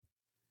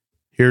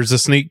Here's a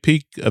sneak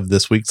peek of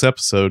this week's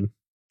episode.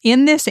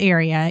 In this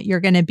area,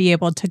 you're going to be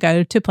able to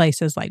go to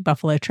places like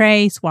Buffalo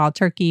Trace, Wild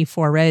Turkey,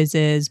 Four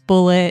Roses,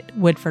 Bullet,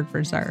 Woodford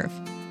Reserve.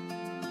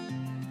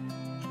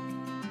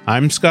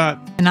 I'm Scott.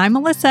 And I'm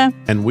Melissa.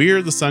 And we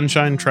are the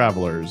Sunshine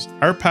Travelers.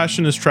 Our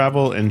passion is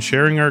travel and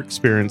sharing our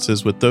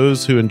experiences with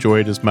those who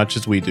enjoy it as much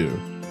as we do,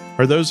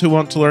 or those who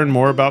want to learn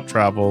more about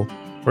travel,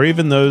 or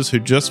even those who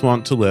just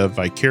want to live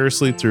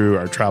vicariously through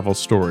our travel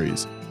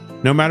stories.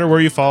 No matter where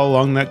you fall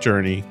along that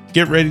journey,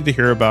 get ready to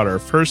hear about our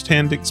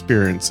firsthand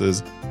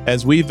experiences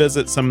as we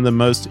visit some of the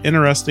most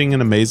interesting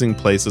and amazing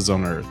places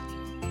on Earth.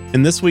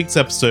 In this week's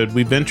episode,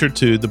 we venture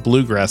to the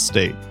Bluegrass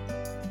State,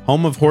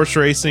 home of horse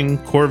racing,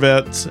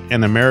 Corvettes,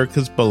 and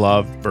America's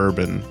beloved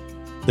bourbon.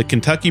 The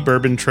Kentucky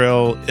Bourbon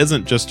Trail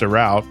isn't just a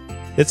route,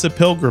 it's a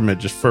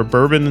pilgrimage for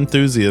bourbon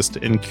enthusiasts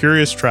and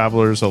curious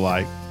travelers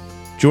alike.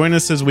 Join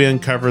us as we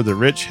uncover the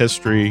rich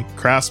history,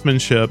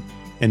 craftsmanship,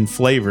 and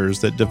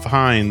flavors that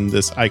define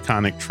this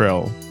iconic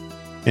trail.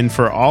 And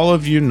for all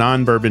of you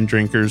non-bourbon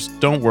drinkers,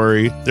 don't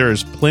worry, there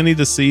is plenty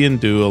to see and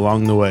do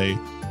along the way.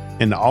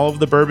 And all of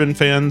the bourbon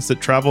fans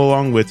that travel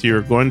along with you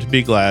are going to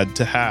be glad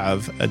to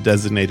have a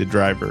designated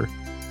driver.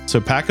 So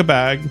pack a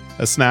bag,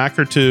 a snack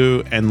or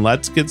two, and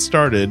let's get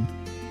started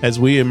as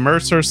we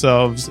immerse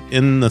ourselves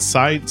in the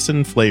sights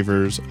and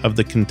flavors of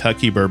the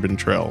Kentucky Bourbon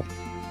Trail.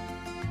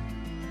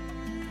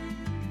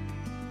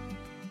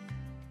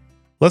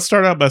 Let's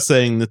start out by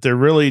saying that there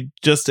really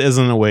just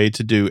isn't a way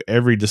to do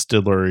every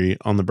distillery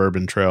on the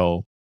Bourbon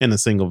Trail in a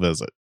single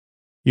visit.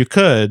 You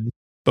could,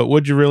 but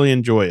would you really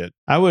enjoy it?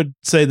 I would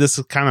say this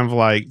is kind of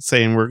like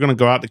saying we're going to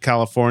go out to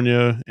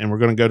California and we're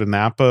going to go to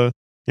Napa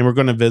and we're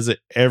going to visit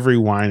every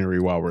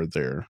winery while we're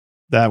there.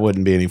 That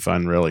wouldn't be any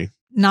fun, really.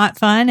 Not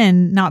fun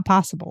and not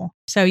possible.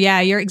 So yeah,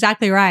 you're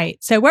exactly right.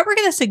 So what we're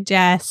going to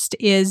suggest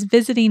is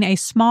visiting a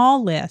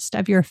small list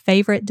of your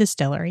favorite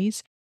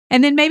distilleries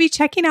and then maybe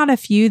checking out a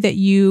few that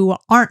you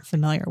aren't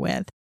familiar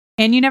with.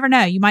 And you never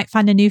know, you might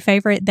find a new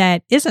favorite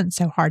that isn't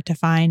so hard to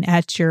find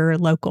at your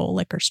local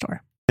liquor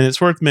store. And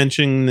it's worth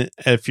mentioning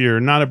if you're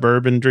not a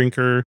bourbon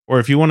drinker or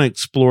if you want to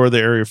explore the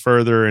area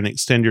further and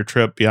extend your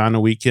trip beyond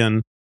a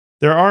weekend,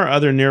 there are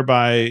other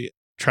nearby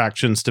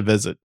attractions to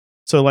visit.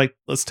 So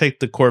let's take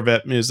the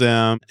Corvette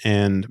Museum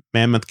and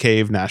Mammoth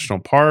Cave National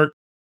Park.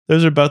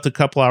 Those are both a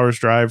couple hours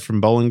drive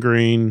from Bowling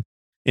Green.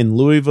 In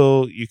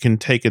Louisville, you can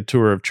take a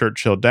tour of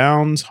Churchill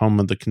Downs, home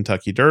of the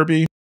Kentucky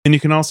Derby. And you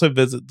can also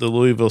visit the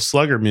Louisville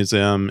Slugger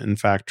Museum and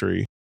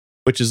Factory,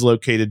 which is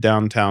located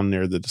downtown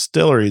near the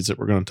distilleries that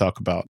we're going to talk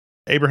about.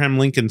 Abraham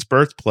Lincoln's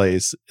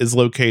birthplace is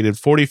located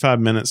 45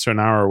 minutes to an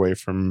hour away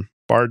from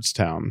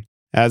Bardstown,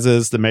 as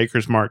is the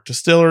Maker's Mark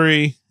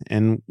Distillery,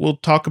 and we'll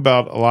talk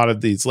about a lot of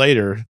these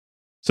later.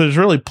 So there's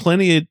really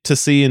plenty to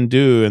see and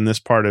do in this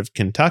part of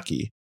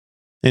Kentucky.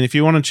 And if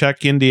you want to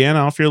check Indiana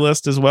off your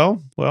list as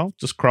well,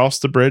 just cross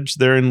the bridge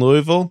there in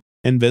Louisville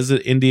and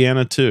visit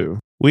Indiana too.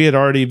 We had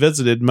already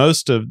visited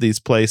most of these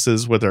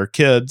places with our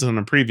kids on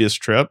a previous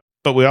trip,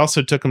 but we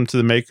also took them to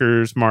the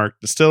Maker's Mark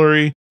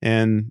Distillery,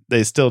 and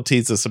they still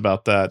tease us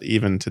about that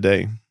even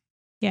today.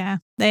 Yeah,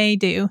 they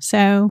do.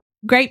 So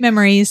great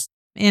memories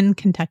in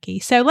Kentucky.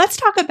 So let's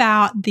talk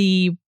about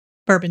the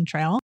Bourbon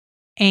Trail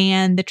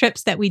and the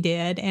trips that we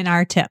did and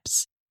our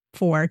tips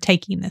for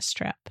taking this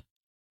trip.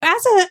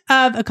 As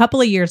of a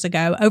couple of years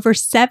ago, over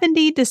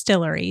 70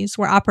 distilleries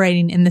were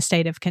operating in the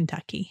state of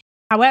Kentucky.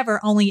 However,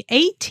 only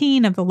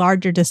 18 of the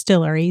larger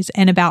distilleries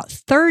and about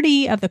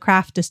 30 of the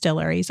craft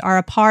distilleries are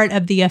a part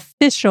of the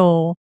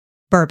official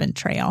Bourbon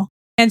Trail.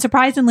 And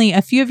surprisingly,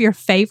 a few of your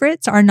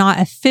favorites are not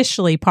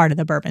officially part of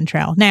the Bourbon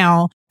Trail.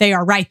 Now, they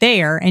are right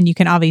there and you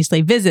can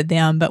obviously visit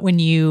them, but when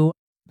you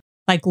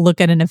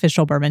look at an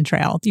official Bourbon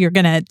Trail, you're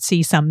going to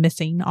see some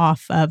missing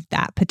off of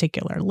that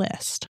particular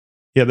list.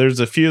 Yeah,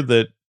 there's a few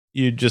that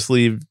you just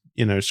leave,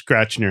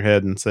 scratching your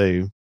head and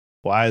say,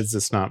 why is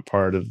this not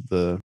part of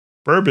the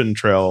Bourbon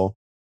Trail?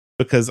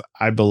 Because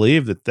I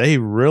believe that they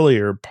really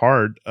are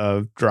part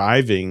of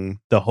driving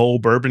the whole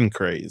bourbon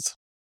craze.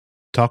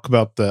 Talk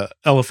about the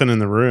elephant in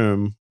the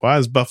room. Why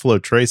is Buffalo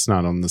Trace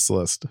not on this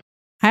list?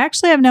 I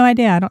actually have no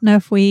idea. I don't know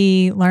if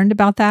we learned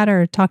about that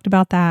or talked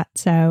about that.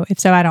 So if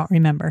so, I don't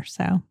remember.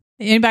 So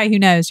anybody who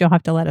knows, you'll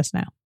have to let us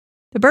know.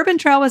 The Bourbon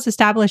Trail was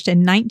established in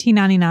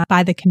 1999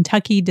 by the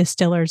Kentucky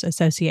Distillers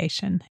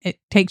Association. It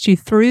takes you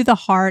through the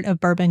heart of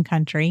bourbon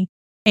country,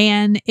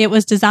 and it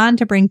was designed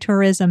to bring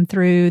tourism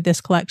through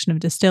this collection of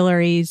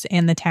distilleries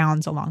and the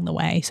towns along the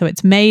way. So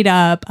it's made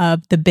up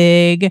of the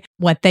big,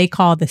 what they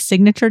call the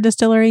signature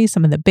distilleries,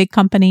 some of the big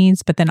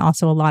companies, but then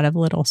also a lot of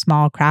little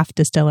small craft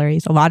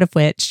distilleries, a lot of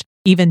which,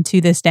 even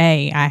to this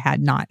day, I had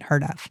not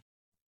heard of.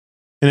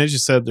 And as you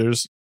said,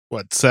 there's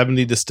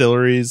 70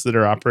 distilleries that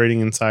are operating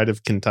inside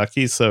of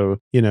Kentucky. So,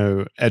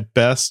 at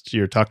best,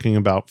 you're talking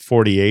about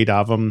 48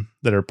 of them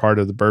that are part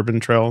of the Bourbon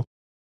Trail.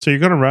 So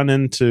you're going to run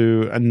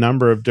into a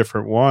number of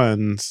different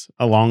ones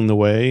along the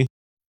way.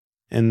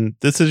 And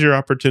this is your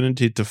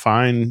opportunity to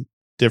find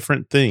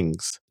different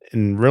things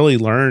and really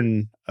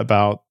learn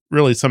about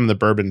really some of the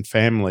bourbon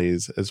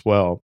families as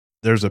well.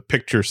 There's a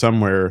picture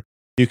somewhere,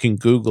 you can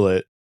Google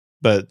it,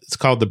 but it's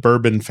called the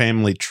Bourbon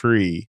family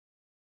tree.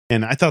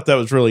 And I thought that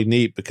was really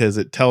neat because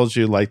it tells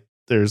you like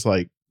there's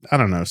like, I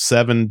don't know,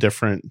 7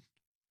 different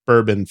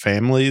bourbon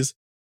families.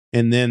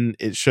 And then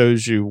it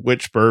shows you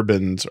which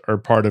bourbons are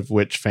part of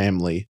which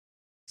family.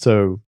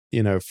 So,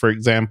 for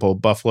example,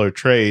 Buffalo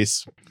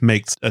Trace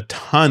makes a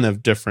ton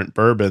of different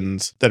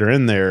bourbons that are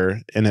in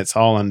there, and it's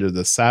all under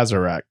the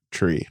Sazerac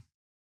tree.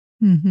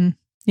 Mm-hmm.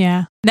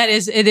 Yeah.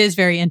 It is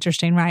very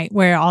interesting, right?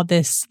 Where all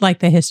this, like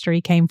the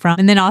history came from.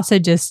 And then also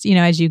just,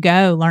 as you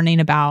go learning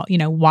about,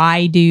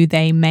 why do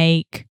they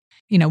make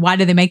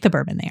the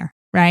bourbon there,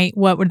 right?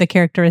 What were the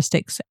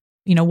characteristics?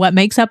 What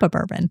makes up a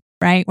bourbon,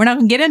 right? We're not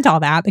going to get into all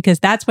that because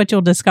that's what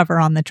you'll discover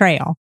on the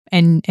trail,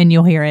 and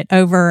you'll hear it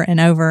over and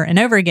over and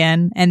over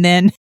again. And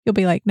then you'll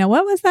be like, no,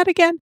 what was that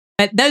again?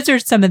 But those are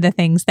some of the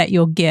things that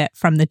you'll get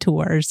from the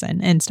tours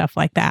and stuff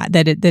like that,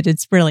 that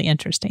it's really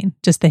interesting.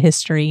 Just the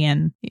history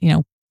and,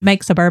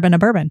 makes a bourbon a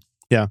bourbon.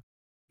 Yeah.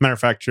 Matter of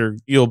fact,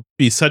 you'll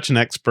be such an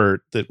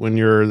expert that when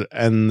you're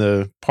in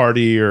the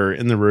party or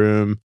in the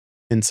room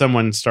and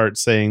someone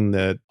starts saying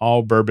that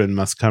all bourbon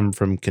must come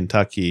from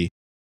Kentucky,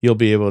 you'll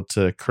be able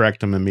to correct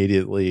them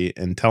immediately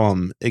and tell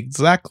them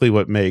exactly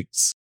what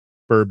makes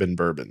bourbon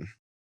bourbon.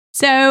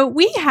 So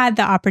we had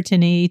the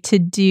opportunity to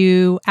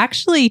do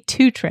actually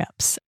 2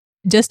 trips,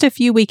 just a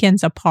few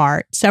weekends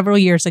apart, several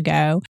years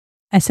ago,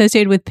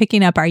 associated with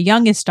picking up our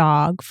youngest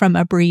dog from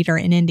a breeder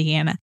in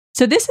Indiana.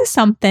 So this is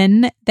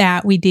something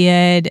that we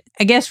did,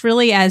 I guess,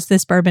 really as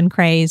this bourbon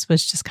craze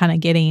was just kind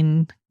of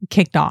getting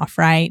kicked off,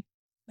 right?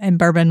 And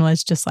bourbon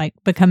was just like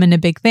becoming a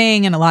big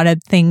thing, and a lot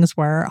of things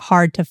were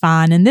hard to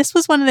find. And this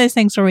was one of those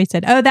things where we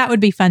said, oh, that would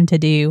be fun to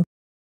do.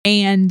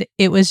 And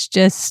it was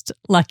just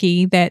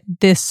lucky that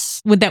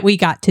we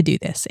got to do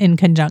this in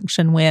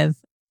conjunction with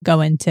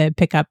going to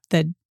pick up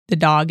the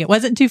dog. It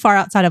wasn't too far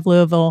outside of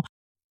Louisville.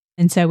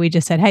 And so we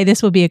just said, hey,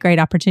 this will be a great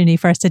opportunity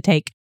for us to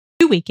take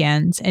 2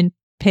 weekends and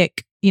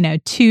pick,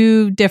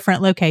 2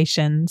 different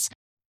locations.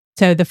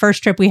 So the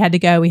first trip we had to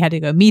go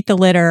meet the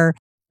litter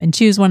and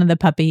choose one of the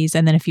puppies.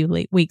 And then a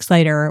few weeks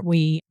later,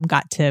 we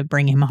got to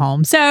bring him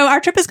home. So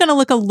our trip is going to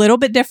look a little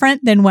bit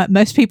different than what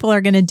most people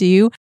are going to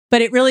do,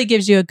 but it really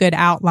gives you a good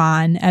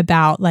outline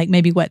about like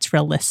maybe what's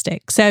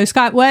realistic. So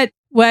Scott, what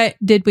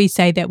did we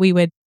say that we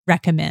would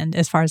recommend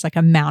as far as like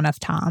amount of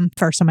time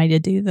for somebody to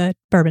do the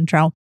Bourbon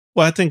Trail?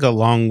 Well, I think a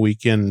long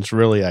weekend is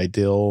really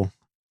ideal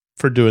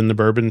for doing the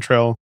Bourbon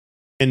Trail.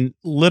 And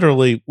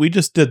literally, we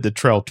just did the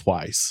trail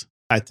twice,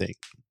 I think,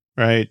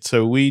 right?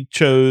 So we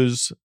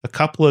chose a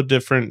couple of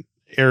different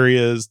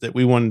areas that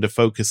we wanted to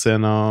focus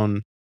in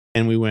on,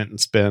 and we went and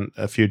spent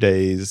a few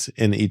days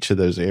in each of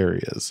those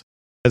areas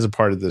as a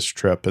part of this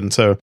trip. And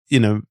so,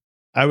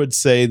 I would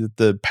say that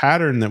the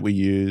pattern that we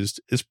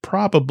used is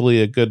probably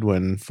a good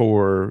one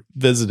for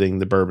visiting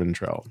the Bourbon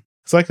Trail.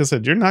 Because like I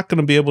said, you're not going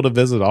to be able to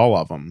visit all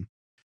of them.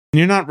 And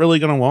you're not really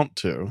going to want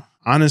to.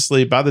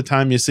 Honestly, by the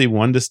time you see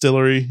one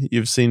distillery,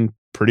 you've seen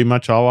pretty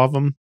much all of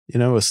them.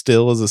 A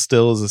still is a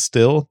still is a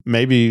still.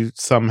 Maybe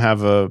some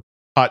have a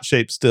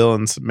pot-shaped still,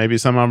 and maybe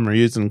some of them are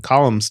using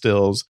column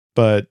stills.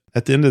 But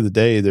at the end of the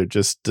day, they're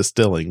just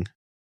distilling.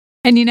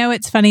 And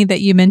it's funny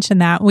that you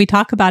mentioned that. We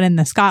talk about in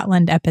the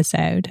Scotland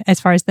episode, as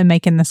far as the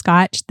making the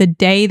Scotch, the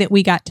day that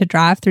we got to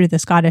drive through the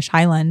Scottish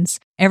Highlands,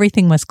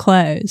 everything was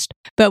closed.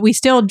 But we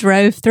still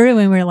drove through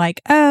and we were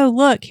like, oh,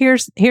 look,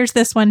 here's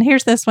this one,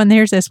 here's this one,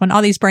 here's this one,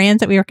 all these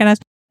brands that we recognize.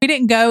 We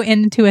didn't go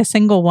into a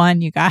single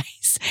one, you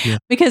guys,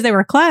 because they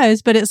were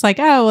closed. But it's like,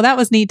 oh, well, that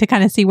was neat to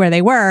kind of see where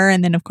they were.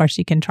 And then, of course,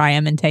 you can try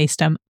them and taste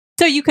them.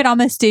 So you could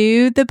almost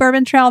do the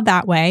Bourbon Trail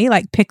that way,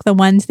 like pick the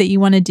ones that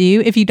you want to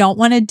do. If you don't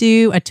want to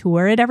do a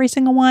tour at every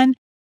single one,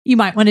 you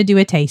might want to do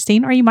a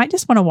tasting, or you might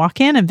just want to walk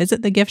in and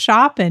visit the gift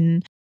shop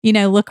and,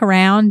 look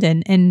around.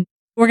 And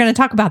we're going to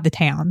talk about the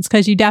towns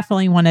because you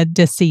definitely want to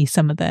just see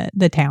some of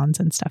the towns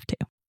and stuff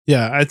too.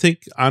 Yeah, I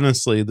think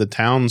honestly, the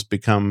towns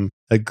become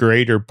a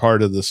greater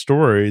part of the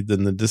story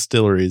than the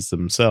distilleries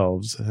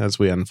themselves as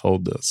we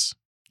unfold this.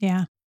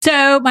 Yeah.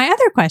 So my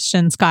other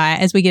question, Scott,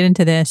 as we get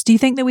into this, do you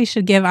think that we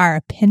should give our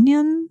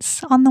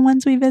opinions on the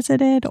ones we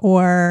visited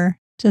or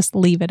just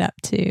leave it up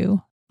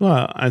to?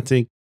 Well, I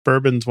think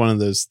bourbon's one of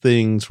those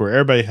things where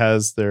everybody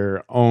has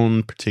their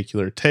own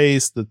particular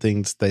taste, the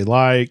things they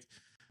like.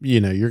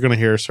 You're going to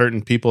hear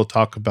certain people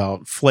talk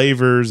about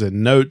flavors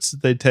and notes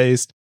that they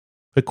taste.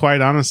 But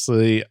quite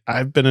honestly,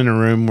 I've been in a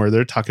room where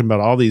they're talking about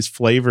all these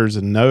flavors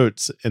and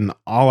notes, and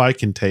all I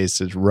can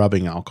taste is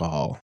rubbing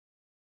alcohol.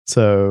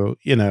 So,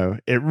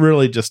 it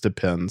really just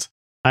depends.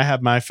 I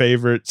have my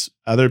favorites.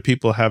 Other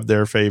people have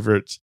their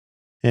favorites.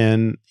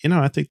 And,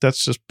 I think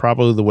that's just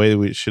probably the way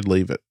we should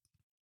leave it.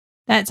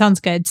 That sounds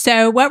good.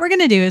 So what we're going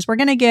to do is we're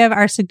going to give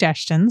our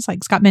suggestions,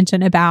 like Scott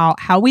mentioned, about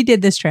how we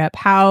did this trip,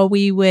 how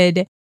we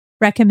would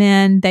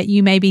recommend that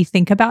you maybe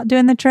think about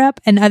doing the trip,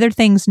 and other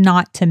things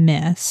not to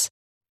miss.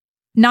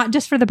 Not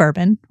just for the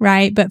bourbon,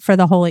 right? But for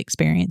the whole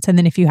experience. And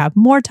then if you have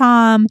more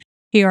time,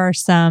 here are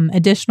some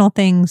additional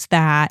things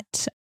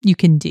that you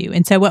can do.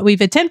 And so what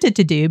we've attempted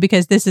to do,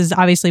 because this is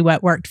obviously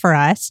what worked for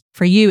us,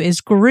 for you,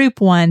 is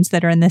group ones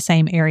that are in the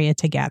same area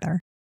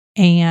together.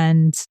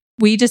 And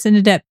We just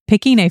ended up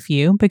picking a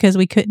few because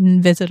we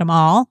couldn't visit them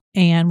all.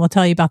 And we'll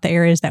tell you about the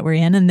areas that we're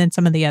in and then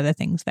some of the other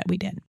things that we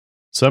did.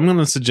 So I'm going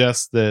to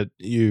suggest that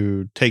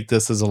you take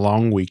this as a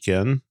long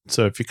weekend.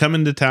 So if you come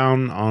into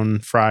town on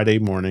Friday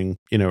morning,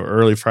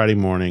 early Friday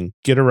morning,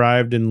 get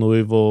arrived in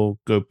Louisville,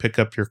 go pick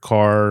up your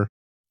car.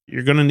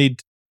 You're going to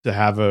need to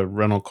have a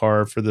rental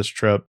car for this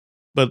trip.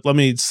 But let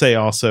me say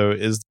also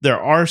is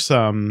there are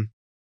some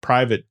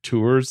private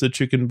tours that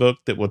you can book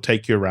that will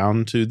take you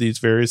around to these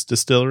various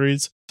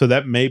distilleries. So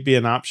that may be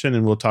an option,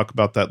 and we'll talk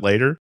about that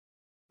later.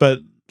 But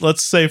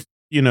let's say,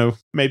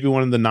 maybe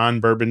one of the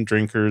non-bourbon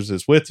drinkers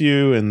is with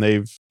you and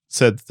they've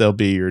said that they'll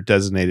be your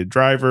designated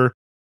driver.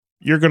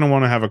 You're going to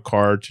want to have a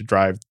car to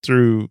drive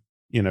through,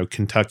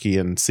 Kentucky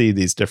and see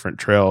these different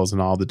trails and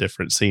all the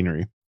different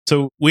scenery.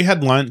 So we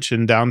had lunch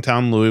in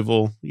downtown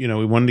Louisville.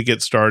 We wanted to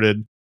get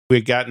started. We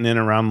had gotten in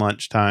around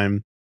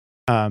lunchtime.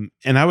 And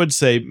I would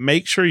say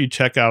make sure you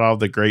check out all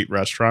the great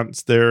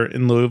restaurants there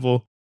in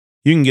Louisville.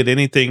 You can get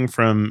anything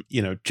from,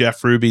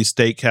 Jeff Ruby's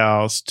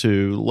Steakhouse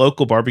to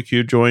local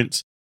barbecue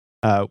joints,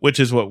 which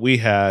is what we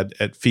had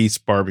at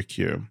Feast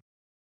Barbecue.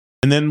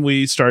 And then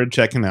we started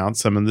checking out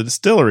some of the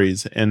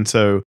distilleries. And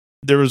so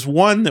there was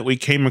one that we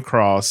came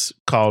across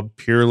called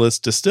Peerless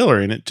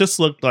Distillery, and it just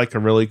looked like a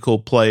really cool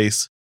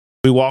place.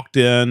 We walked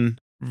in,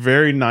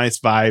 very nice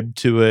vibe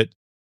to it.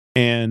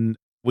 And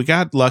we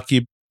got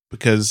lucky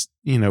because,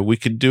 we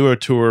could do a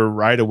tour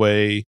right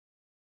away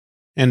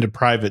and a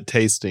private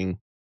tasting.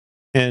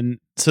 And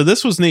so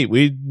this was neat.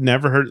 We'd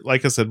never heard,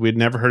 like I said, we'd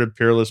never heard of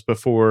Peerless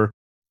before.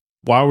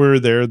 While we were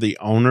there, the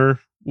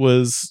owner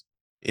was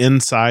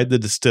inside the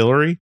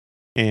distillery.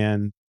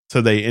 And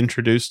so they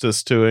introduced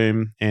us to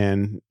him,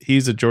 and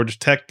he's a Georgia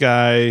Tech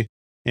guy.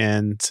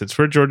 And since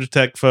we're Georgia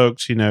Tech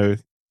folks,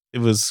 it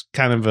was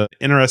kind of an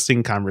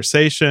interesting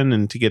conversation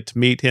and to get to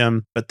meet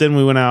him. But then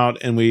we went out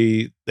and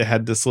they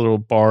had this little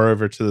bar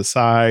over to the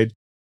side,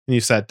 and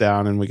you sat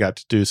down and we got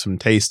to do some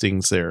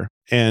tastings there.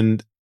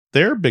 And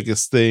their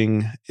biggest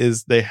thing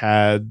is they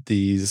had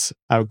these,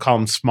 I would call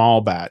them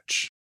small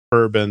batch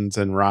bourbons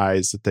and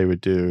ryes that they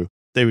would do.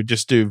 They would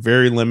just do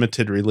very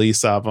limited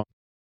release of them.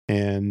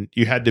 And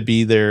you had to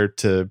be there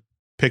to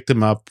pick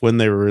them up when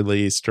they were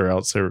released, or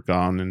else they were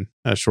gone in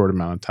a short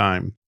amount of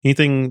time.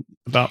 Anything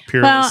about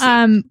Peerless?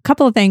 Well,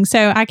 couple of things.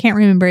 So I can't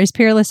remember. Is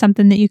Peerless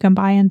something that you can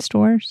buy in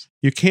stores?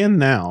 You can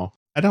now.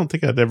 I don't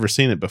think I'd ever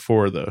seen it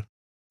before, though.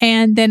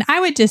 And then I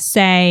would just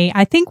say,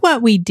 I think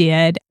what we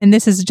did, and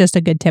this is just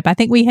a good tip, I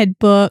think we had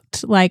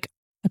booked like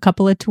a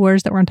couple of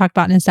tours that we're going to talk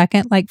about in a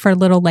second, like for a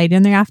little late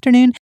in the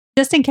afternoon,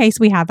 just in case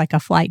we had like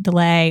a flight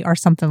delay or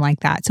something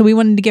like that. So we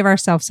wanted to give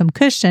ourselves some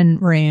cushion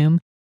room.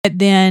 But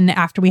then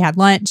after we had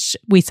lunch,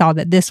 we saw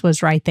that this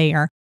was right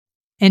there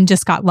and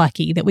just got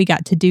lucky that we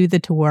got to do the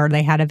tour.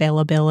 They had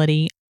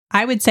availability.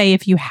 I would say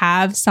if you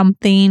have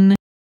something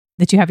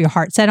that you have your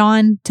heart set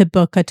on, to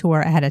book a tour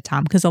ahead of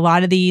time, because a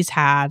lot of these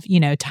have,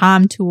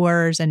 time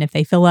tours, and if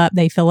they fill up,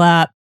 they fill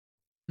up.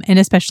 And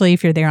especially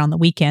if you're there on the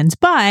weekends.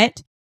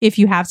 But if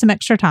you have some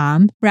extra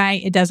time,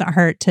 right, it doesn't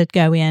hurt to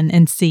go in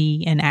and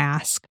see and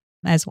ask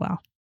as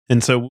well.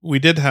 And so we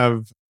did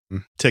have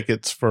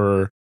tickets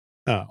for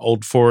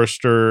Old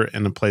Forester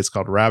and a place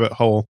called Rabbit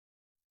Hole.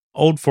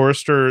 Old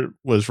Forester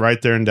was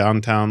right there in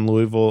downtown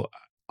Louisville,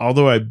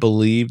 although I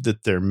believe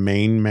that their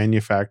main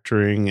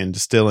manufacturing and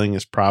distilling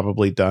is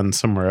probably done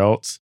somewhere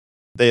else.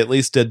 They at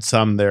least did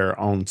some there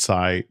on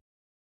site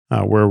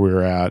where we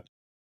were at.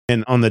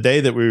 And on the day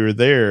that we were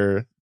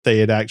there, they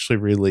had actually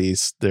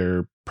released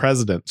their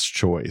President's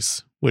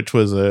Choice, which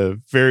was a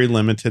very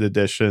limited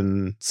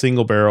edition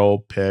single barrel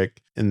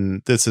pick.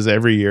 And this is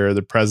every year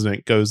the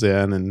president goes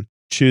in and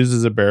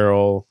chooses a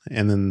barrel,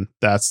 and then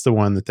that's the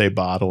one that they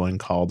bottle and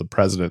call the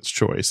President's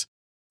Choice.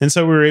 And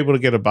so we were able to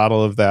get a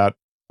bottle of that.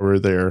 We were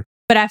there.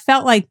 But I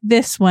felt like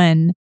this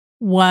one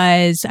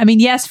was,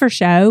 yes, for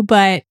show,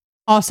 but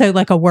also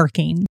like a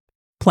working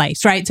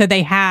place, right? So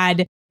they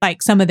had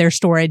like some of their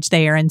storage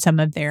there and some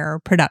of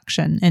their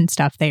production and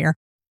stuff there.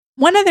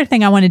 One other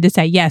thing I wanted to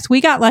say, yes,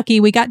 we got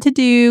lucky. We got to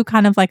do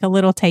kind of like a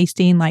little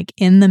tasting like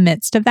in the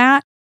midst of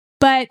that.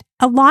 But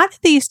a lot of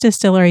these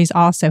distilleries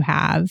also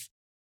have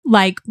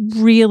like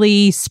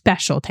really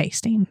special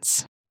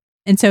tastings.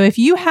 And so if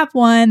you have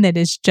one that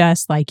is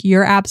just like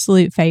your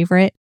absolute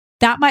favorite,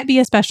 that might be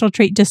a special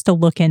treat just to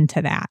look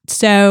into that.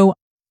 So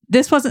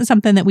this wasn't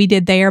something that we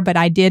did there, but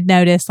I did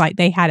notice like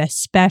they had a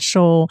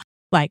special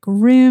like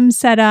room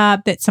set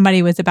up that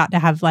somebody was about to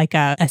have like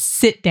a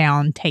sit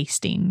down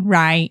tasting,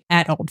 right,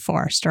 at Old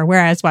Forester,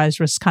 whereas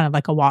was kind of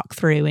like a walk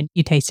through and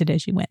you tasted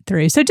as you went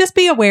through. So just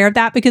be aware of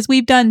that, because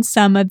we've done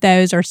some of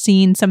those or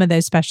seen some of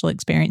those special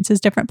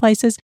experiences different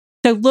places.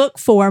 So look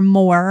for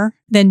more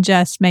than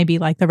just maybe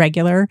like the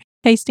regular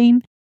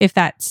tasting. If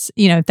that's,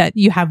 if that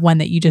you have one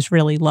that you just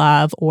really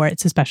love, or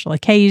it's a special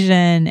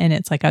occasion and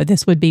it's like, oh,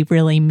 this would be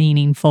really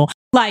meaningful.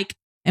 Like,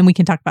 and we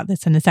can talk about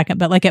this in a second,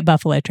 but like at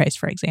Buffalo Trace,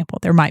 for example,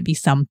 there might be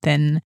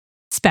something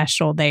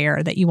special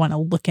there that you want to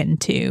look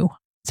into,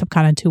 some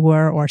kind of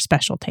tour or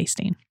special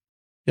tasting.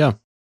 Yeah.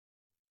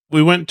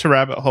 We went to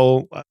Rabbit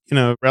Hole,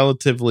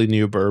 relatively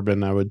new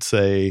bourbon, I would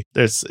say.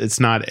 It's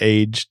not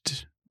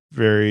aged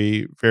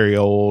very, very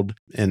old.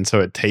 And so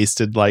it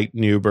tasted like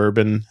new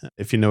bourbon,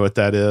 if you know what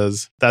that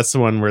is. That's the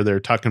one where they're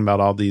talking about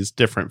all these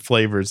different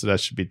flavors that I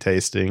should be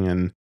tasting.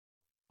 And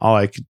all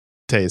I could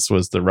taste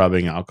was the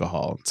rubbing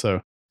alcohol.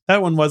 So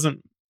that one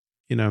wasn't,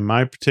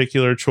 my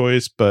particular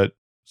choice, but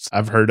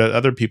I've heard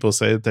other people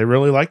say that they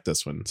really like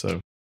this one.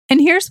 So. And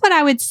here's what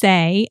I would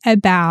say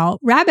about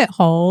Rabbit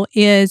Hole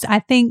is I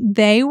think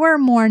they were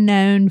more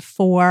known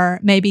for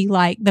maybe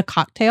like the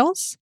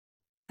cocktails.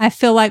 I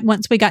feel like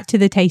once we got to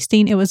the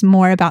tasting, it was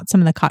more about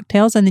some of the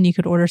cocktails, and then you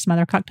could order some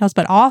other cocktails.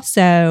 But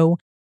also,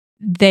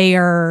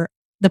 the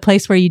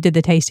place where you did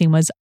the tasting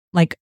was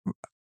like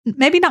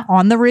maybe not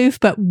on the roof,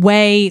 but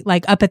way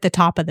like up at the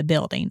top of the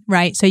building,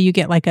 right? So you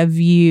get like a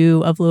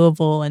view of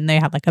Louisville, and they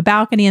have like a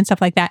balcony and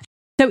stuff like that.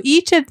 So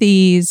each of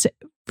these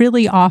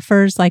really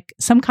offers like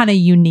some kind of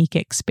unique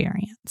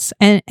experience,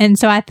 and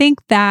so I think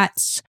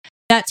that's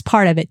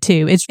part of it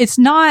too. It's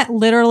not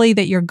literally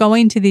that you're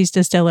going to these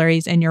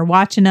distilleries and you're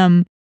watching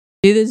them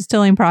do the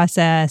distilling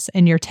process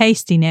and you're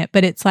tasting it,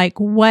 but it's like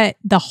what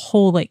the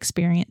whole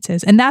experience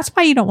is. And that's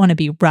why you don't want to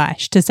be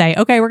rushed to say,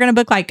 okay, we're going to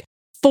book like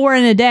 4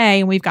 in a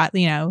day and we've got,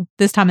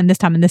 this time and this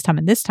time and this time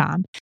and this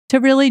time, to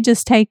really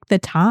just take the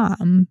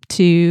time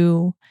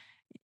to,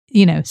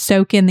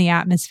 soak in the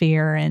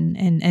atmosphere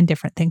and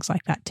different things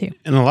like that too.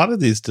 And a lot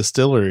of these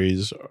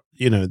distilleries,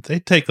 they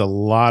take a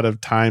lot of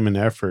time and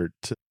effort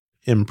to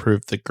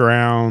improve the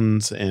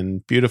grounds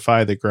and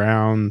beautify the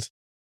grounds.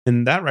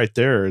 And that right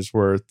there is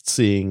worth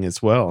seeing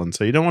as well. And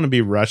so you don't want to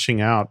be rushing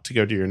out to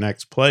go to your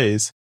next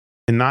place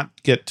and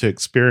not get to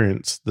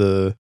experience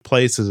the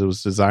place as it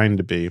was designed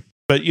to be.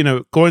 But,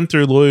 going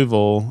through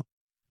Louisville,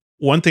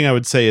 one thing I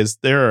would say is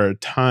there are a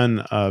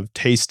ton of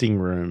tasting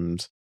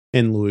rooms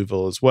in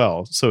Louisville as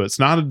well. So it's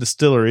not a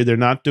distillery. They're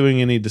not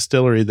doing any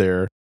distillery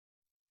there.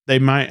 They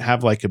might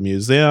have like a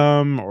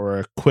museum or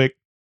a quick,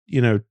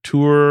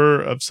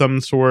 tour of some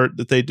sort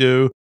that they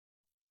do.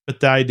 But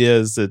the idea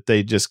is that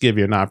they just give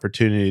you an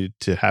opportunity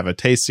to have a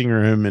tasting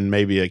room and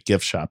maybe a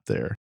gift shop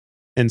there.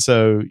 And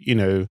so,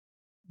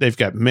 they've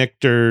got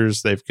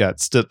Michter's, they've got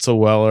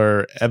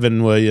Stitzelweller,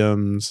 Evan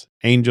Williams,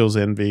 Angel's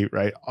Envy,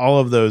 right? All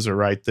of those are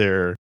right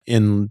there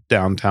in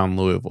downtown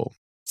Louisville.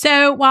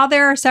 So while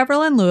there are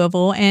several in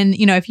Louisville, and,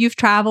 if you've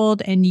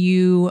traveled and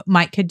you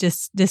could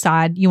just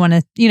decide you want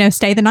to,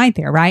 stay the night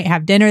there, right?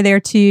 Have dinner there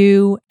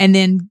too, and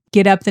then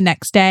get up the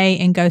next day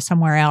and go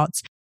somewhere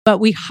else. But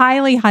we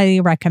highly,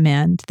 highly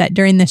recommend that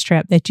during this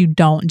trip that you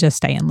don't just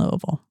stay in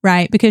Louisville,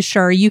 right? Because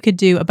sure, you could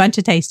do a bunch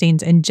of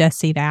tastings and just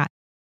see that.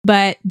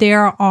 But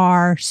there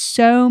are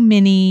so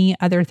many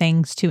other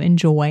things to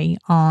enjoy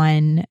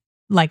on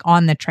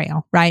the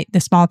trail, right?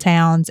 The small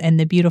towns and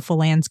the beautiful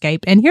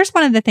landscape. And here's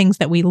one of the things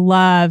that we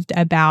loved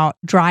about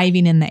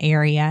driving in the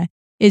area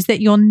is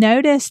that you'll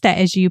notice that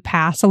as you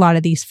pass a lot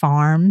of these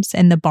farms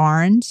and the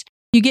barns,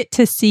 you get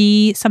to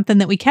see something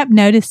that we kept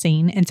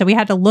noticing. And so we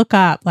had to look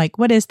up,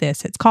 what is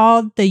this? It's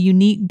called the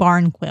unique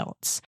barn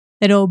quilts.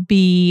 It'll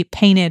be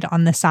painted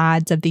on the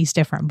sides of these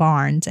different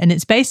barns. And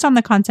it's based on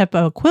the concept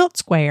of a quilt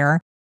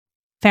square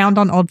found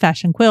on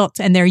old-fashioned quilts,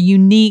 and they're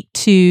unique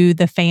to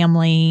the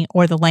family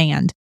or the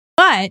land.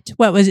 But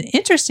what was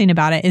interesting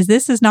about it is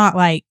this is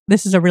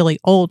a really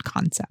old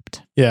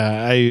concept.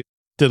 Yeah, I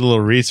did a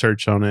little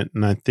research on it,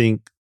 and I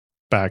think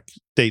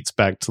dates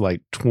back to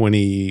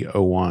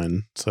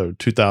 2001, so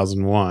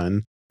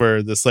 2001,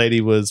 where this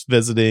lady was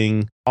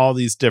visiting all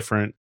these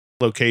different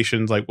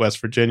locations like West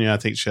Virginia. I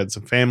think she had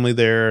some family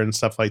there and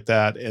stuff like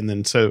that. And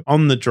then so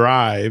on the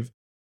drive,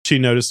 she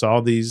noticed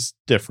all these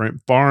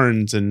different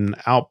barns and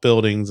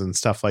outbuildings and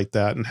stuff like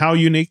that, and how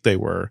unique they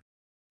were.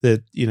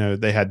 That,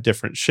 they had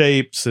different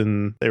shapes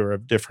and they were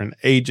of different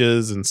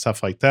ages and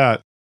stuff like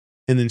that.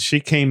 And then she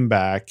came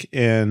back,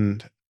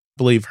 and I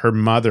believe her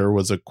mother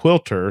was a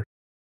quilter,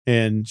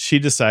 and she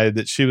decided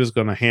that she was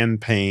going to hand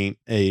paint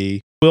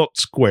a quilt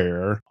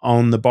square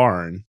on the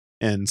barn.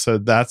 And so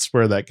that's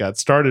where that got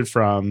started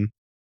from.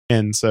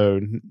 And so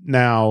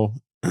now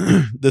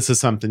this is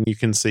something you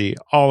can see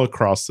all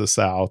across the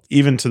South,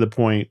 even to the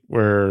point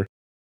where,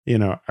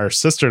 our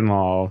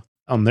sister-in-law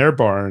on their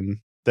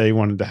barn, they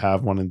wanted to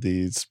have one of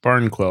these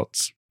barn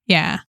quilts.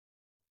 Yeah.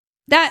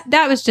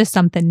 That was just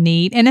something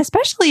neat. And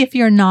especially if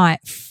you're not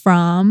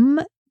from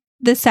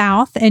the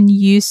South and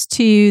used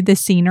to the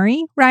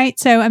scenery, right?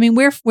 So,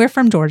 we're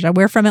from Georgia,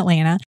 we're from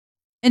Atlanta.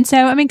 And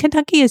so,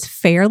 Kentucky is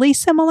fairly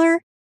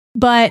similar,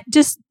 but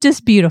just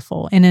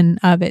beautiful in and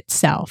of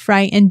itself,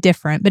 right? And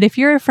different. But if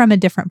you're from a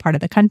different part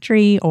of the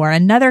country or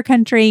another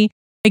country,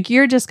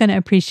 you're just going to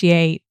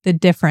appreciate the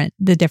different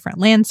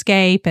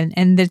landscape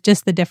and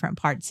the different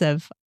parts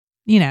of,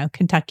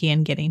 Kentucky,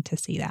 and getting to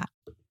see that.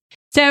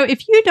 So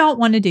if you don't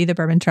want to do the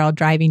Bourbon Trail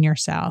driving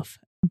yourself,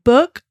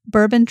 book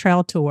Bourbon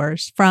Trail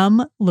tours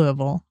from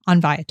Louisville on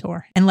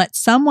Viator and let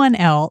someone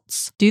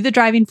else do the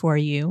driving for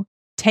you,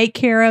 take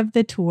care of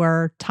the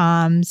tour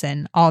times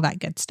and all that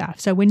good stuff.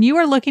 So when you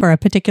are looking for a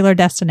particular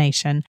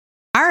destination,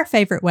 our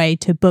favorite way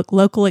to book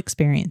local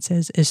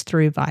experiences is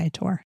through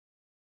Viator.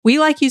 We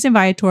like using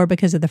Viator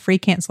because of the free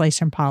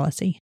cancellation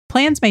policy.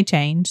 Plans may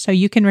change, so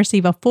you can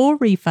receive a full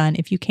refund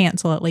if you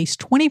cancel at least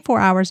 24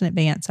 hours in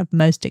advance of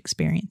most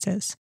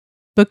experiences.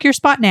 Book your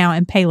spot now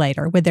and pay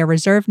later with their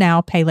Reserve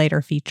Now, Pay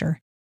Later feature.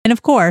 And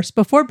of course,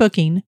 before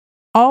booking,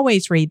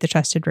 always read the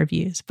trusted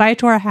reviews.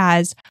 Viator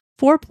has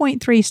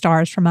 4.3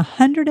 stars from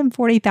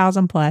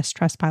 140,000 plus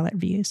Trustpilot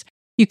reviews.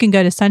 You can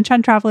go to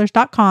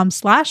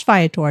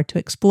sunshinetravelers.com/Viator to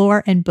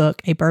explore and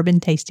book a bourbon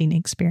tasting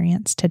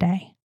experience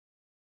today.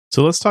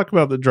 So let's talk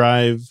about the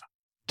drive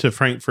to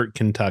Frankfort,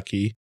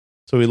 Kentucky.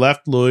 So we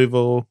left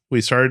Louisville,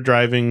 we started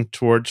driving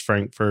towards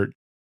Frankfort,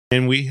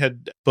 and we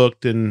had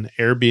booked an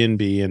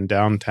Airbnb in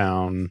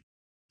downtown.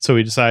 So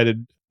we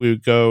decided we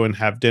would go and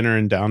have dinner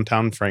in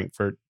downtown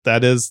Frankfort.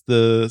 That is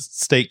the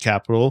state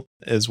capital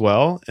as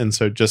well. And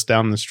so just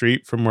down the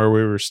street from where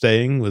we were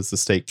staying was the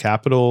state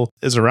capital.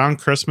 It's around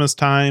Christmas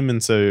time,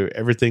 and so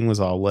everything was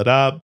all lit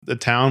up. The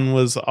town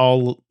was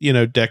all,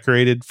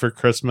 decorated for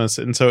Christmas.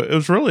 And so it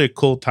was really a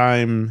cool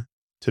time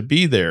to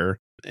be there.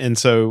 And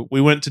so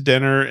we went to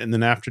dinner, and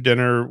then after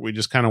dinner, we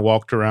just kind of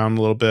walked around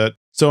a little bit.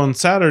 So on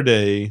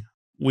Saturday,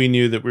 we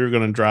knew that we were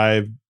going to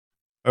drive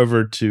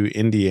over to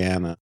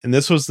Indiana. And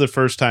this was the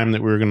first time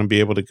that we were going to be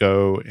able to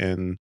go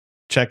and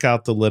check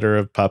out the litter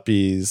of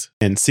puppies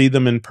and see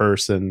them in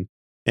person.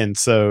 And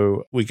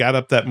so we got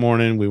up that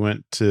morning, we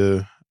went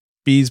to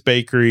Bee's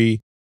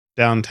Bakery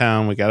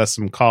downtown, we got us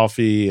some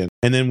coffee,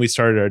 and then we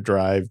started our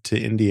drive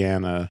to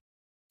Indiana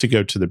to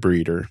go to the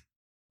breeder.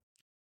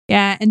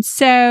 Yeah. And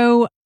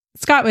so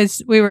Scott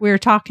we were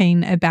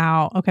talking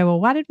about, okay, well,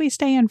 why did we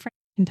stay in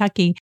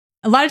Kentucky?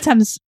 A lot of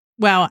times,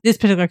 well, this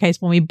particular case,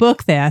 when we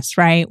book this,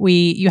 right,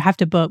 you have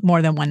to book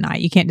more than one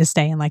night. You can't just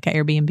stay in like an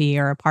Airbnb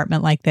or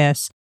apartment like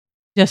this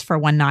just for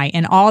one night.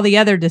 And all the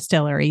other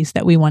distilleries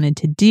that we wanted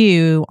to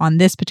do on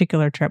this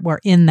particular trip were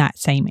in that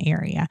same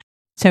area.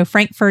 So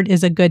Frankfort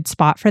is a good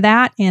spot for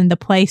that. And the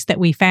place that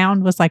we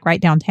found was like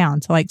right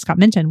downtown. So like Scott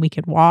mentioned, we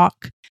could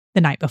walk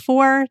the night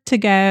before to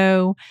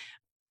go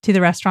to the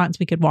restaurants.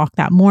 We could walk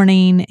that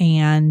morning.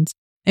 And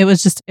it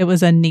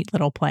was a neat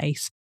little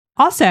place.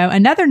 Also,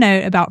 another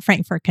note about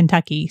Frankfort,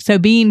 Kentucky. So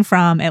being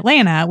from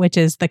Atlanta, which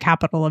is the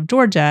capital of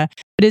Georgia,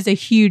 it is a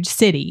huge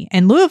city.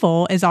 And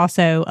Louisville is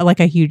also like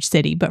a huge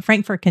city. But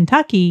Frankfort,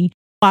 Kentucky,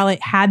 while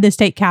it had the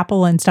state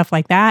capital and stuff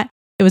like that,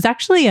 it was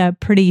actually a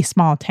pretty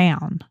small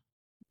town.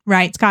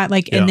 Right, Scott?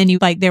 And then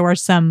there were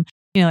some,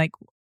 a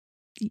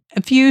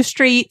few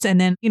streets and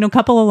then, a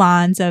couple of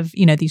lines of,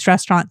 these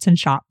restaurants and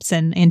shops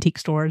and antique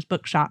stores,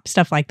 bookshops,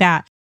 stuff like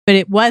that. But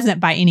it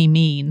wasn't by any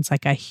means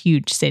like a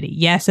huge city.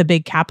 Yes, a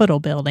big Capitol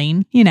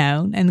building,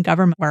 and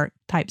government work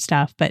type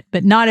stuff, but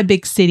not a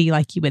big city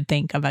like you would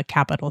think of a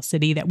capital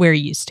city that we're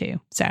used to.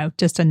 So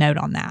just a note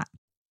on that.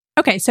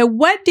 Okay, so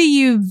what do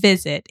you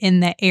visit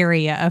in the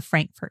area of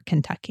Frankfort,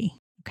 Kentucky?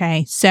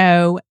 Okay,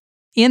 so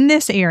in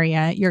this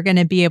area, you're going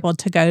to be able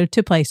to go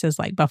to places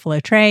like Buffalo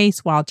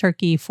Trace, Wild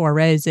Turkey, Four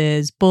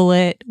Roses,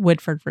 Bullet,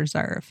 Woodford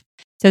Reserve.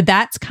 So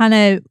that's kind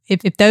of,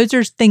 if those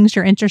are things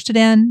you're interested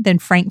in, then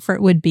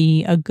Frankfort would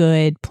be a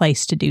good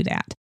place to do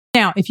that.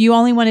 Now, if you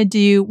only want to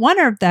do one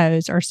of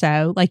those or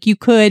so, like you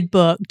could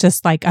book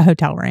just like a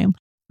hotel room.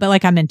 But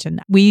like I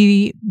mentioned,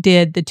 we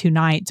did the 2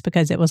 nights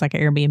because it was like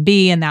an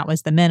Airbnb and that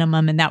was the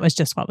minimum. And that was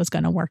just what was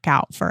going to work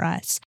out for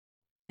us.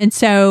 And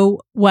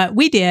so what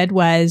we did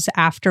was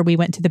after we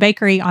went to the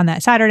bakery on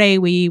that Saturday,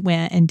 we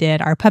went and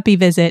did our puppy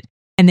visit.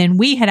 And then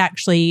we had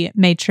actually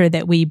made sure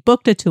that we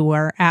booked a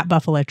tour at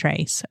Buffalo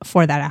Trace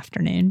for that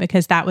afternoon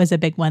because that was a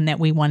big one that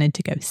we wanted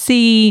to go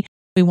see.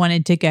 We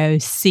wanted to go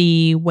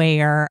see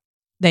where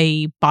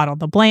they bottled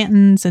the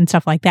Blantons and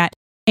stuff like that.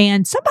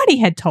 And somebody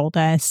had told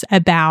us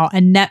about a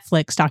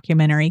Netflix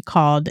documentary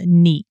called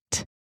Neat.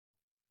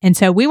 And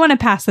so we want to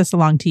pass this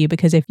along to you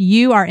because if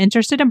you are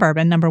interested in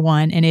bourbon, number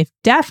one, and if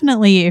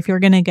you're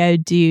going to go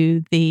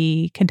do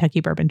the Kentucky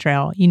Bourbon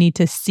Trail, you need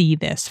to see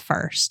this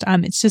first.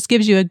 It just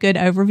gives you a good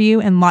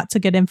overview and lots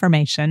of good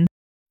information.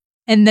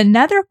 And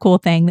another cool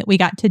thing that we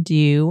got to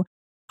do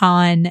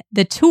on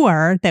the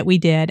tour that we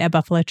did at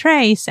Buffalo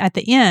Trace at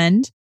the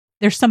end,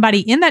 there's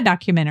somebody in that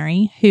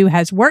documentary who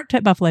has worked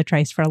at Buffalo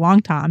Trace for a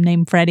long time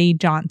named Freddie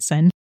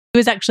Johnson, who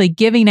was actually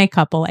giving a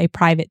couple a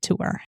private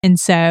tour. And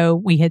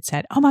so we had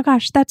said, oh my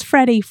gosh, that's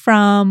Freddie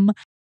from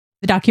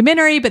the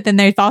documentary. But then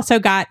they've also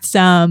got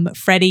some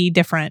Freddie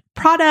different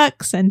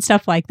products and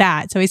stuff like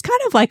that. So he's kind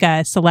of like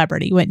a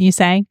celebrity, wouldn't you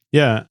say?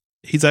 Yeah.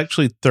 He's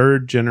actually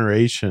 3rd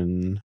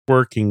generation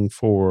working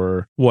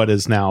for what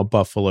is now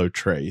Buffalo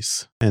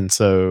Trace. And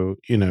so,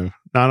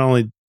 not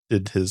only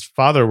did his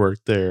father work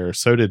there,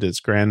 so did his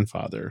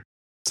grandfather.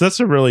 So that's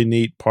a really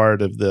neat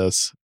part of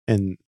this.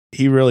 And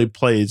he really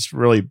plays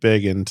really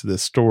big into the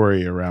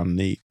story around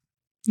Neat.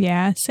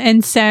 Yes.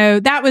 And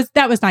so that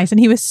was nice. And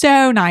he was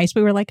so nice.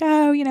 We were like,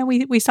 oh,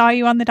 we saw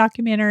you on the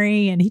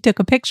documentary and he took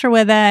a picture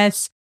with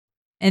us.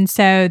 And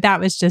so that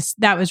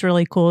was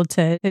really cool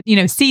to,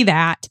 see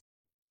that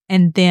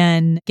and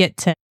then get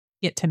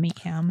to meet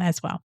him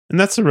as well. And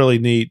that's a really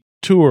neat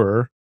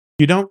tour.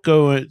 You don't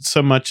go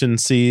so much and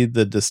see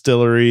the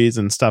distilleries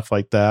and stuff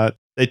like that.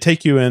 They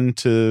take you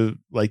into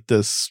like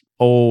this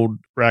old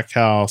wreck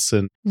house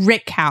and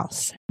Rick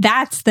House.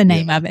 That's the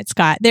name of it,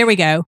 Scott. There we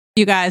go.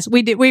 You guys,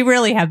 we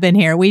really have been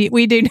here.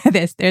 We do know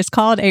this. There's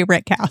called a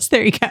Rick House.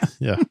 There you go.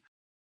 Yeah.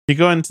 You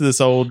go into this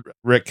old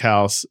Rick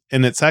house,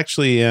 and it's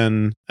actually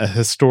in a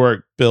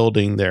historic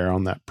building there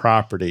on that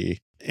property.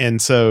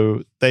 And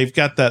so they've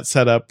got that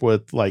set up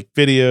with like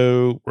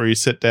video where you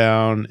sit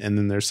down, and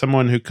then there's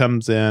someone who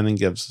comes in and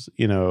gives,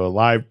 a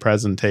live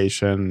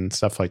presentation and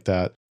stuff like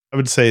that. I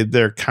would say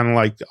they're kind of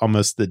like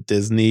almost the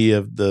Disney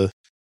of the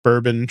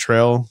Bourbon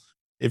Trail,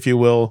 if you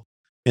will,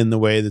 in the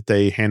way that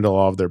they handle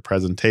all of their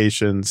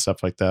presentations,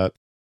 stuff like that.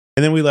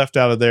 And then we left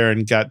out of there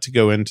and got to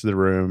go into the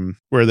room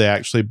where they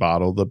actually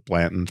bottle the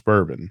Blanton's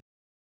bourbon.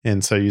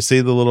 And so you see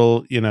the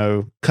little,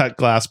 cut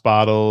glass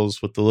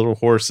bottles with the little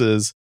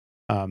horses.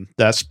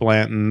 That's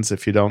Blanton's.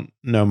 If you don't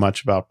know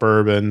much about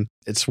bourbon,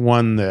 it's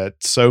one that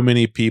so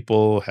many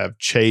people have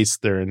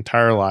chased their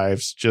entire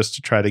lives just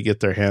to try to get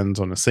their hands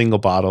on a single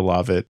bottle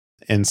of it.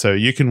 And so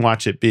you can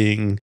watch it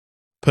being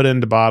put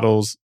into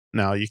bottles.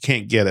 Now, you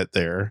can't get it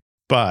there,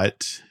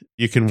 but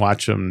you can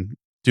watch them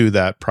do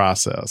that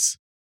process.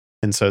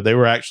 And so they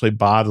were actually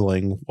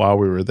bottling while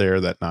we were there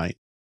that night.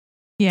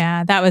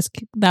 Yeah, that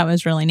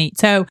was really neat.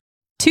 So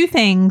 2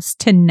 things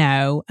to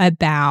know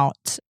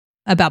about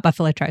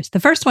Buffalo Trace. The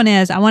first one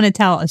is I want to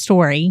tell a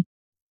story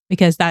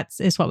because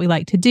is what we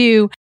like to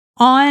do.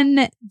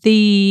 On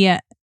the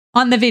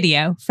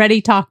video,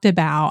 Freddie talked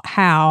about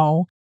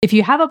how if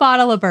you have a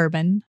bottle of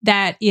bourbon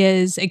that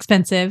is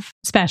expensive,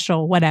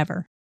 special,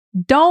 whatever,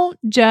 don't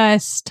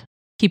just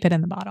keep it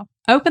in the bottle.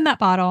 Open that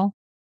bottle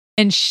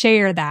and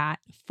share that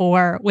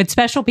with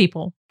special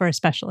people for a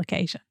special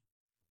occasion.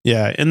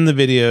 Yeah, in the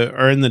video,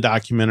 or in the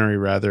documentary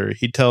rather,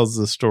 he tells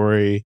the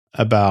story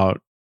about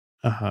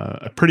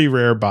a pretty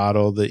rare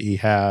bottle that he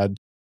had.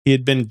 He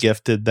had been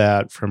gifted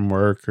that from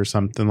work or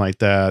something like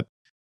that.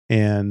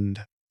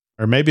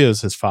 Or maybe it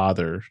was his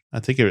father. I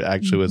think it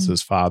actually was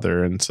his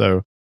father. And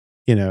so,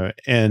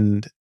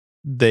 and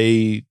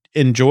they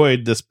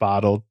enjoyed this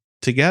bottle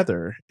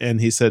together.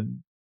 And he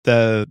said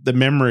the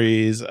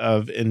memories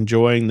of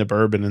enjoying the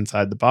bourbon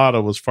inside the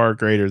bottle was far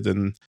greater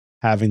than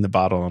having the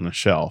bottle on a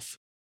shelf,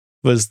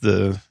 was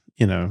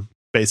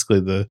basically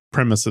the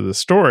premise of the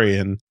story.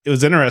 And it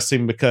was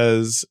interesting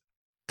because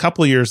a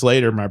couple of years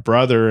later, my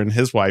brother and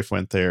his wife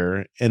went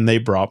there and they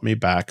brought me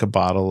back a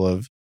bottle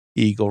of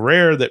Eagle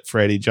Rare that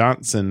Freddie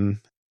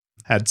Johnson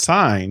had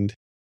signed.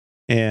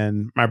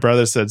 And my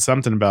brother said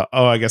something about,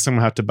 I guess I'm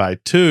going to have to buy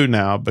 2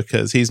 now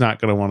because he's not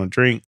going to want to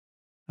drink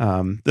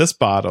this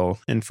bottle.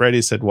 And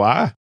Freddie said,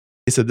 why?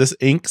 He said, this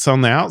ink's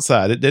on the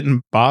outside. It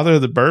didn't bother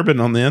the bourbon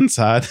on the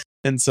inside.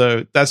 And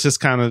so that's just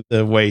kind of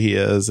the way he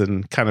is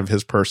and kind of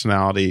his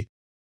personality,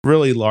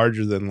 really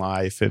larger than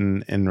life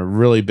and a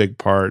really big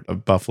part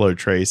of Buffalo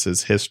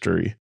Trace's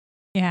history.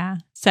 Yeah.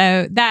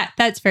 So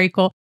that's very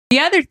cool. The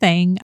other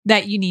thing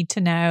that you need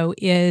to know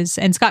is,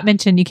 and Scott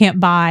mentioned you can't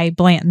buy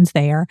Blanton's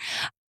there,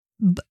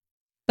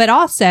 but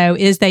also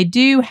is they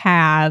do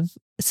have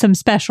some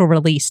special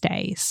release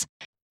days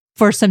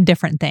for some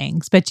different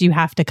things, but you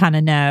have to kind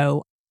of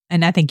know,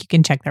 and I think you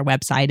can check their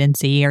website and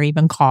see, or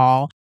even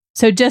call.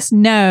 So just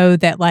know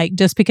that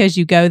just because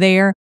you go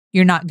there,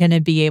 you're not going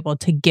to be able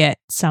to get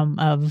some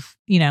of,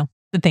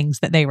 the things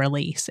that they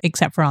release,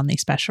 except for on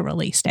these special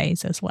release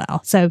days as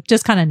well. So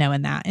just kind of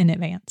knowing that in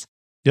advance.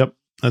 Yep,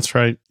 that's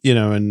right.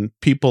 And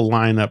people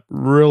line up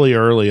really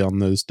early on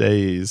those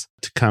days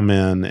to come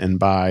in and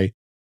buy.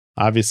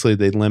 Obviously,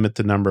 they limit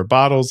the number of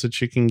bottles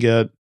that you can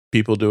get.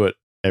 People do it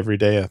every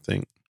day, I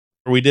think.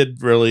 We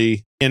did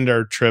really end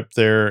our trip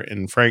there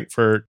in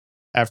Frankfurt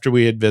after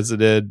we had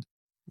visited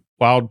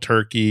Wild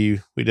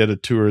Turkey. We did a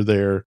tour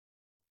there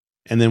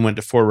and then went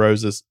to Four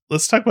Roses.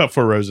 Let's talk about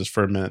Four Roses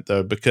for a minute,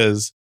 though,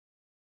 because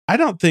I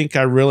don't think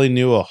I really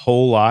knew a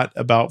whole lot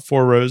about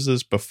Four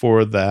Roses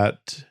before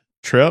that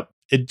trip.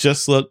 It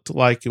just looked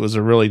like it was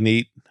a really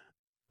neat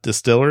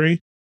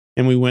distillery.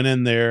 And we went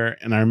in there,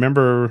 and I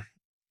remember,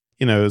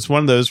 it's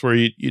one of those where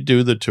you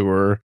do the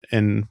tour,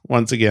 and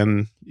once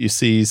again, you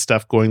see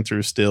stuff going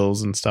through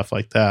stills and stuff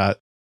like that.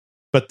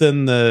 But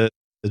then the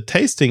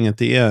tasting at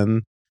the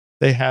end,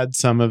 they had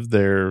some of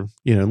their,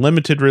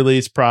 limited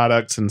release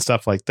products and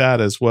stuff like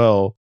that as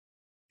well.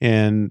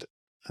 And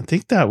I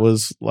think that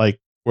was like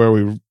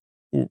where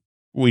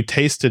we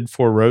tasted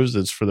Four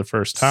Roses for the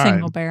first time.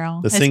 Single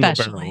barrel. The single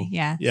barrel.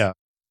 Yeah. Yeah.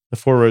 The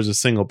Four Roses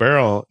single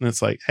barrel. And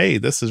it's like, hey,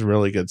 this is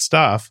really good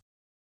stuff.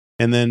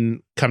 And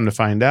then come to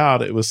find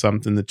out it was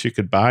something that you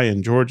could buy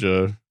in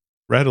Georgia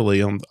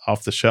readily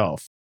off the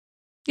shelf.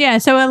 Yeah.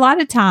 So a lot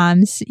of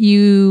times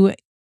you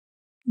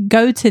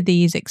go to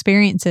these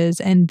experiences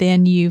and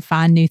then you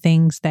find new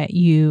things that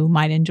you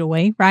might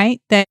enjoy,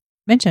 right? That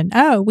mentioned,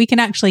 we can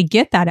actually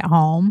get that at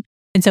home.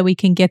 And so we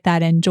can get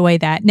that, enjoy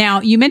that.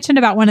 Now, you mentioned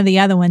about one of the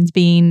other ones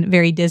being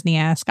very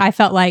Disney-esque. I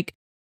felt like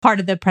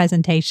part of the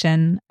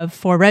presentation of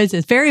Four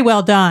Roses, very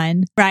well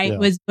done, right?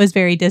 Yeah. Was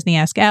very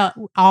Disney-esque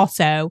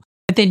also.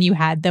 But then you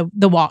had the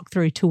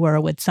walkthrough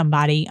tour with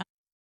somebody.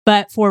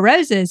 But Four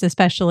Roses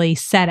especially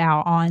set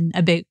out on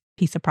a big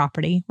piece of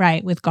property,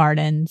 right? With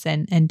gardens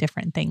and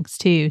different things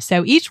too.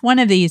 So each one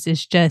of these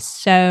is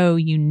just so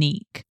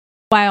unique.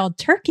 Wild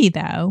Turkey,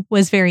 though,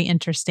 was very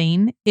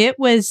interesting.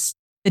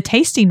 The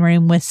tasting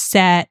room was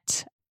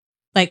set,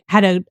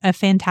 had a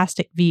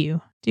fantastic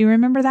view. Do you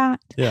remember that?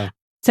 Yeah.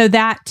 So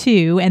that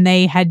too, and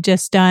they had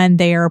just done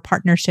their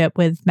partnership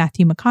with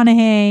Matthew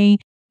McConaughey,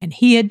 and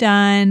he had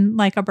done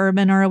like a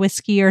bourbon or a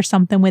whiskey or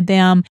something with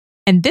them.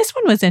 And this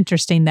one was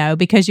interesting though,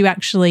 because you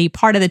actually,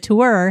 part of the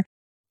tour,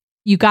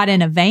 you got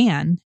in a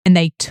van and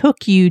they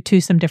took you to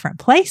some different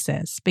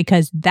places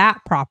because that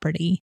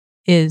property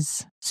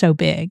is so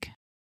big.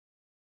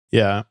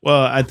 Yeah.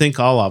 Well, I think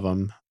all of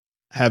them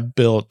have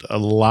built a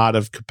lot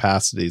of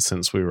capacity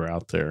since we were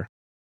out there.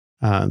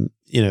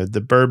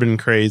 The bourbon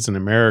craze in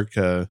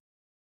America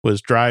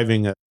was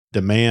driving a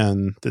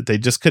demand that they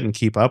just couldn't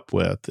keep up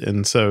with.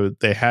 And so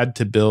they had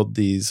to build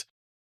these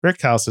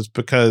brick houses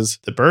because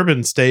the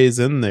bourbon stays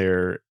in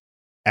there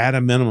at a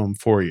minimum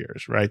 4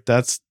 years, right?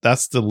 That's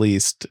the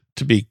least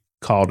to be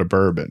called a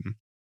bourbon.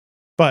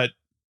 But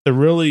the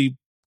really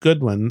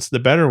good ones, the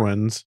better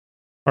ones,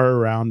 are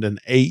around an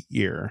 8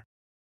 year.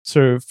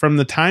 So from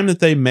the time that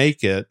they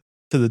make it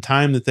to the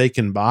time that they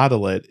can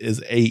bottle it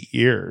is 8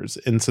 years.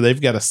 And so they've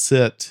got to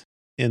sit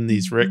in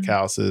these rick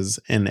houses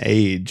and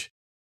age.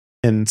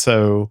 And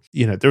so,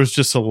 there was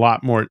just a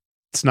lot more.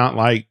 It's not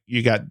like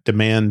you got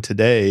demand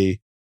today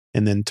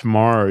and then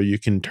tomorrow you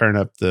can turn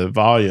up the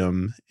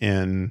volume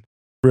and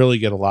really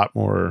get a lot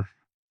more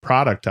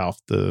product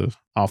off the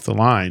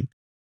line.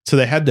 So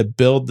they had to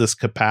build this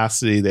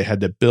capacity. They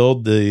had to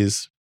build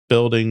these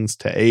buildings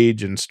to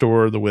age and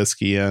store the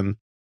whiskey in.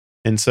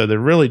 And so they're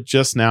really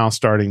just now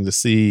starting to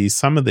see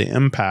some of the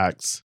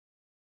impacts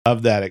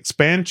of that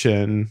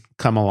expansion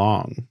come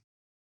along.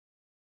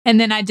 And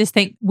then I just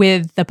think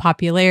with the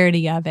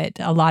popularity of it,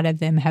 a lot of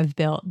them have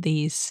built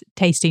these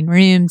tasting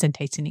rooms and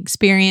tasting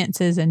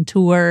experiences and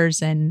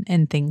tours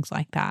and things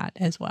like that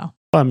as well.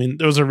 I mean,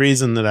 there was a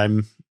reason that I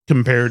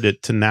compared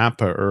it to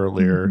Napa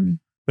earlier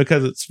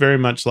because it's very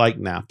much like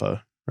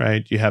Napa,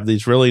 right? You have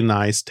these really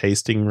nice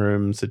tasting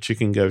rooms that you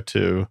can go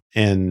to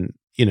and,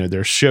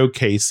 they're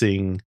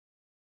showcasing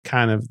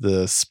kind of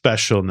the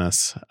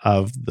specialness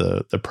of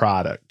the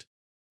product.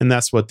 And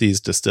that's what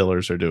these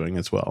distillers are doing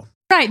as well.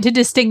 Right, to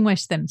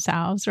distinguish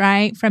themselves,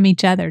 right, from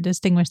each other,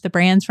 distinguish the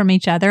brands from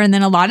each other. And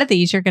then a lot of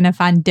these, you're going to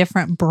find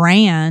different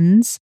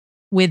brands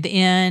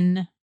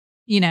within,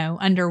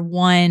 under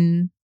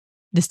one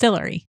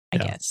distillery, I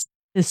guess,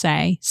 to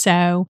say.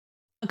 So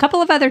a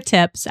couple of other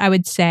tips I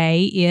would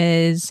say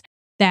is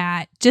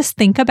that just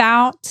think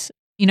about,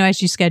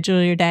 as you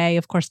schedule your day,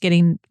 of course,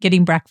 getting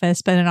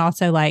breakfast, but then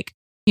also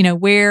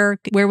where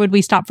would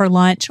we stop for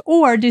lunch?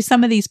 Or do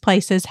some of these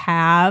places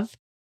have,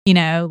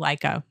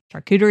 like a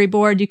charcuterie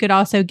board you could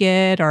also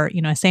get, or,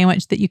 a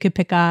sandwich that you could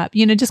pick up,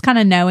 just kind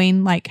of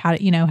knowing how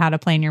to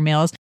plan your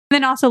meals. And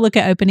then also look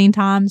at opening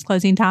times,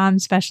 closing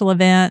times, special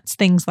events,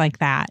 things like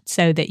that,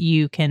 so that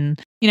you can,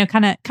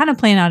 kind of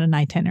plan out an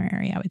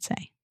itinerary, I would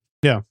say.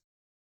 Yeah.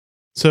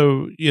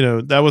 So,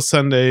 that was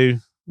Sunday.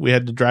 We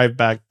had to drive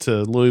back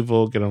to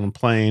Louisville, get on a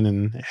plane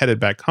and headed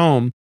back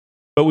home.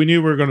 But we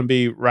knew we were going to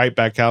be right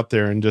back out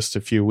there in just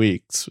a few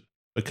weeks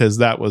because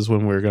that was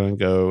when we were going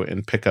to go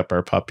and pick up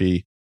our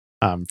puppy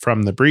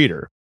from the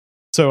breeder.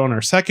 So on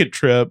our second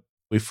trip,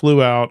 we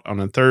flew out on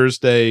a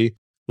Thursday,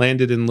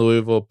 landed in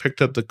Louisville,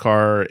 picked up the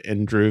car,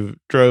 and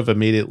drove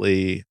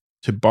immediately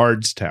to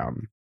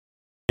Bardstown.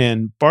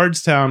 And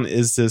Bardstown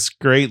is this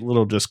great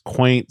little just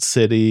quaint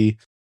city,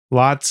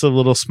 lots of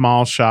little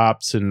small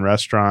shops and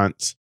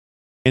restaurants.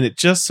 And it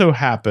just so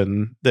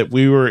happened that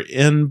we were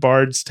in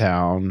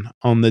Bardstown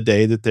on the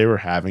day that they were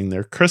having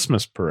their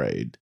Christmas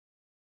parade.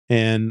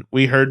 And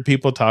we heard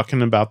people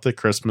talking about the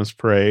Christmas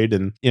parade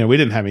and, we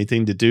didn't have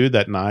anything to do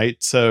that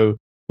night. So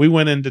we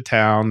went into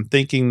town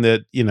thinking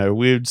that,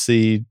 we would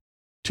see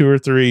 2 or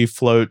 3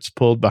 floats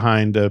pulled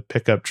behind a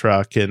pickup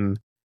truck and,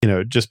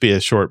 just be a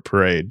short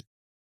parade.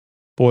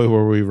 Boy,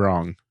 were we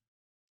wrong.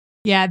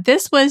 Yeah,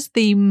 this was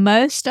the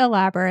most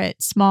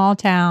elaborate small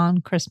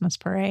town Christmas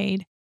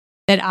parade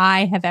that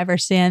I have ever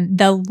seen.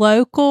 The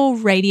local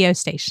radio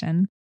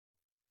station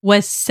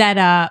was set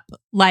up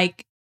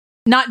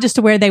not just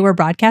to where they were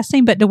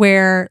broadcasting, but to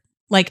where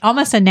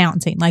almost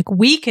announcing,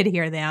 we could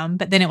hear them,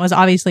 but then it was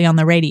obviously on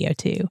the radio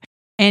too.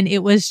 And it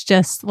was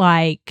just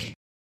like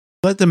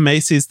the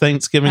Macy's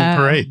Thanksgiving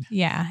parade.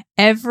 Yeah.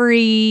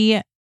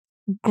 Every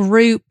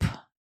group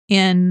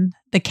in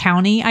the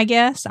county, I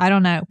guess, I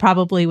don't know,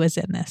 probably was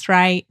in this,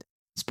 right?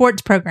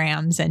 Sports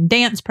programs and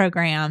dance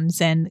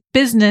programs and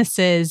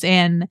businesses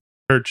and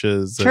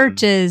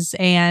churches.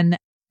 And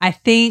I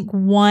think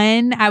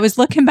I was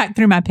looking back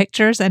through my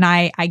pictures and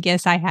I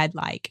guess I had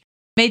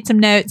made some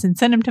notes and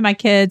sent them to my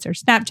kids or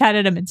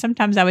Snapchatted them. And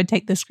sometimes I would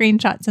take the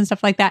screenshots and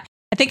stuff like that.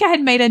 I think I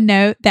had made a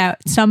note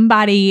that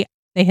they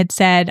had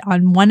said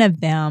on one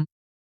of them,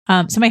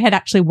 somebody had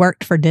actually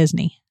worked for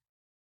Disney.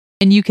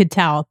 And you could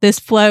tell this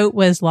float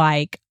was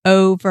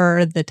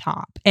over the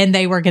top and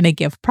they were going to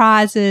give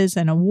prizes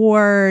and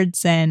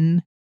awards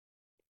and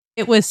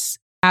it was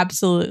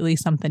absolutely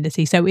something to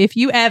see. So if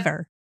you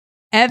ever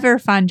ever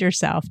find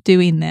yourself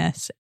doing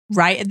this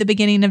right at the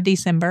beginning of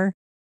December,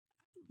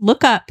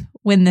 look up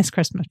when this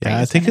Christmas parade Yeah,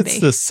 I is think gonna it's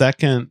be.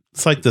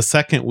 it's like the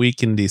second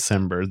week in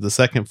December, the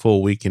second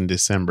full week in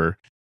December.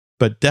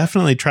 But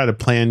definitely try to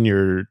plan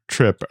your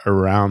trip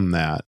around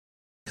that.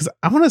 Because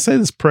I want to say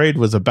this parade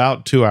was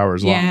about 2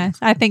 hours long. Yes,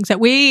 I think so.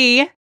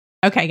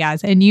 Okay,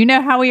 guys, and you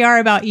know how we are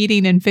about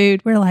eating and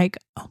food. We're like,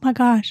 oh my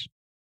gosh,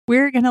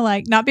 we're going to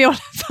like not be able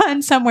to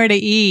find somewhere to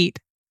eat,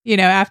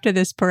 after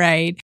this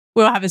parade.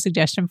 We'll have a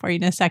suggestion for you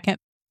in a second.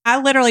 I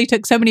literally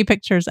took so many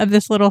pictures of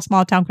this little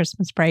small town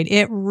Christmas parade.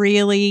 It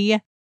really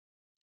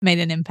made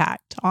an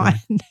impact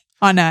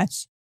on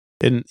us.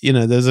 And,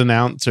 those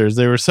announcers,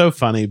 they were so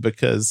funny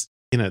because,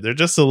 they're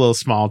just a little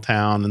small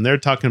town and they're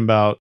talking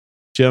about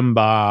Jim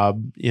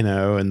Bob,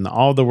 and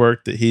all the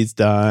work that he's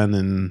done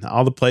and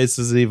all the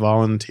places that he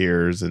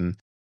volunteers and,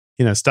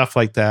 stuff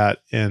like that.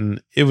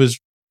 And it was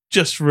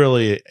just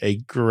really a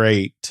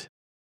great,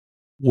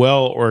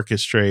 well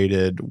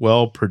orchestrated,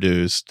 well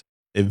produced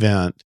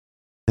event.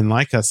 And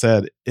like I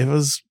said, it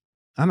was,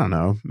 I don't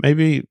know,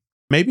 maybe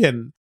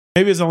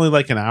it's only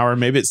like an hour.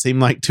 Maybe it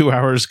seemed like 2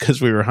 hours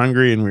because we were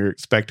hungry and we were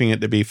expecting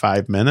it to be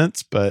 5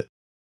 minutes, but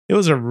it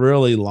was a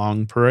really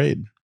long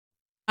parade.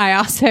 I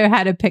also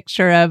had a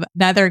picture of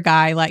another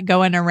guy like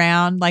going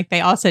around like they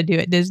also do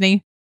at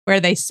Disney where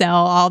they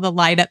sell all the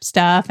light up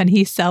stuff and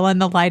he's selling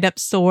the light up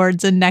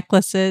swords and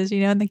necklaces,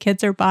 and the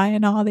kids are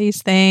buying all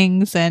these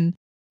things. And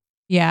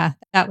yeah,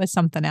 that was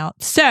something else.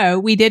 So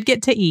we did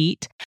get to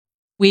eat.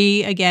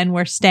 We, again,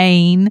 were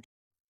staying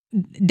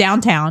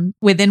downtown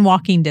within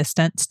walking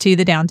distance to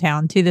the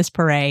downtown to this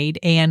parade.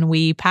 And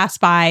we passed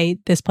by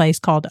this place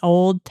called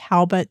Old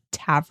Talbot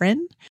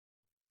Tavern,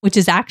 which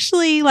is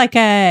actually like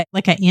a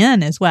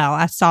inn as well.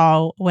 I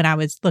saw when I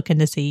was looking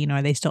to see,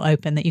 are they still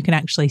open, that you can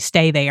actually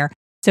stay there.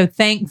 So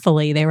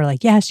thankfully they were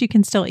like, yes, you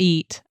can still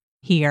eat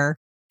here.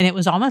 And it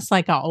was almost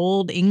like an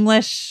old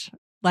English,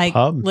 like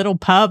little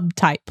pub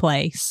type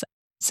place.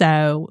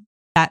 So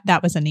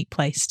that was a neat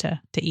place to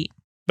eat.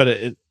 But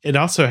it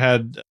also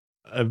had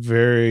a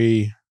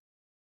very,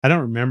 I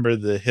don't remember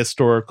the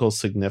historical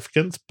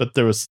significance, but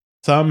there was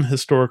some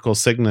historical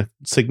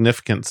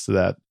significance to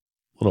that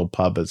little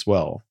pub as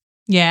well.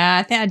 Yeah,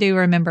 I think I do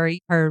remember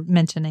her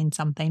mentioning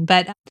something.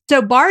 But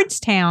so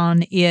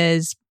Bardstown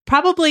is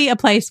probably a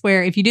place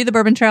where if you do the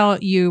Bourbon Trail,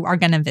 you are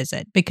going to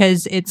visit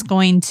because it's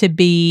going to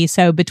be,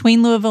 so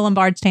between Louisville and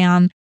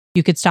Bardstown,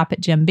 you could stop at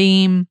Jim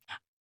Beam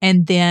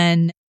and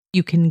then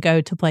you can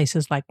go to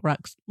places like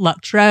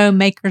Lux Row,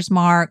 Maker's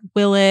Mark,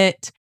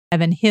 Willett,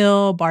 Evan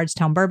Hill,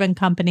 Bardstown Bourbon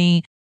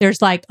Company.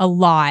 There's like a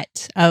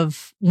lot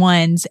of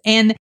ones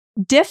and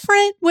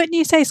different, wouldn't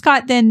you say,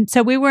 Scott?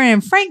 So we were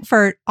in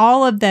Frankfort,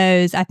 all of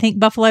those, I think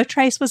Buffalo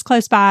Trace was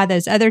close by.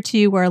 Those other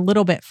two were a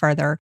little bit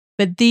further,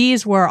 but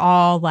these were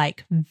all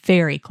like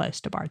very close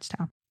to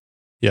Bardstown.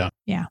 Yeah.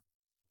 Yeah.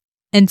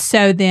 And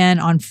so then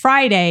on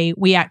Friday,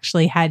 we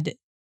actually had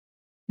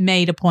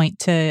made a point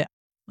to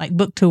like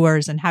book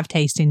tours and have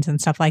tastings and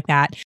stuff like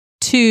that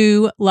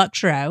to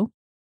Lux Row,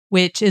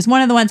 which is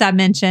one of the ones I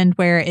mentioned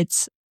where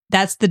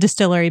that's the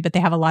distillery, but they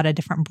have a lot of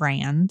different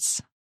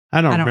brands. I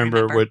don't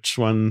remember which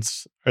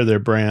ones are their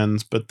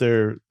brands, but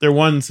they're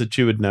ones that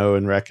you would know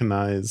and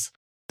recognize.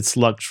 It's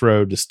Lux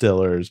Row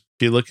Distillers.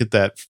 If you look at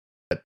that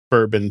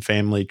bourbon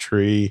family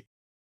tree,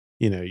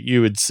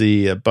 you would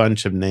see a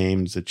bunch of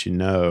names that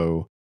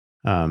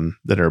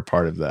that are a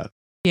part of that.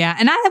 Yeah,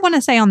 and I want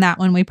to say on that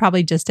one, we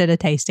probably just did a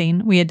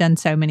tasting. We had done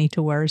so many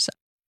tours.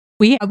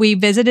 We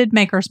visited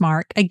Maker's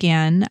Mark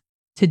again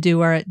to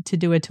do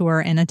a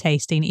tour and a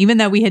tasting, even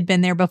though we had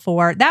been there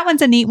before. That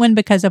one's a neat one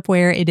because of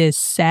where it is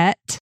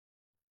set.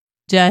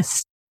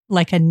 Just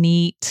like a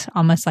neat,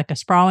 almost like a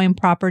sprawling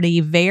property,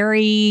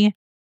 very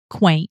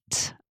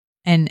quaint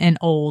and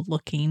old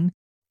looking.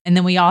 And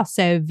then we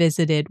also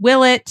visited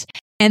Willett.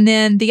 And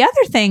then the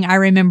other thing I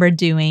remember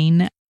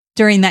doing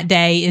during that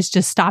day is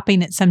just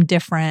stopping at some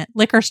different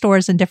liquor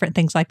stores and different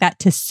things like that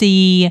to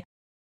see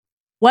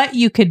what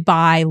you could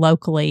buy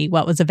locally,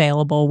 what was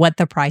available, what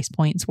the price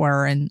points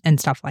were and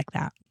stuff like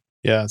that.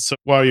 Yeah. So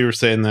while you were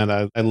saying that,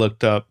 I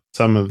looked up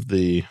some of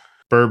the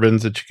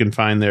bourbons that you can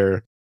find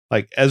there,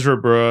 like Ezra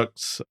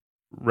Brooks,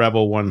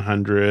 Rebel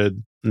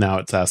 100. Now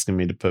it's asking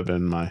me to put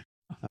in my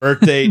birth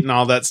date and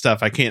all that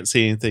stuff. I can't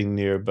see anything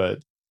near, but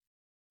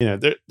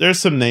there's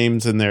some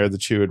names in there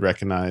that you would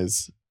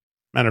recognize.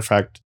 Matter of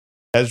fact,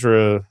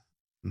 Ezra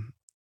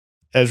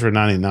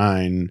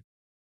 99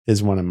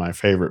 is one of my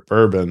favorite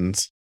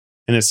bourbons,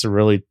 and it's a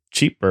really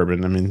cheap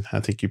bourbon. I mean,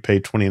 I think you pay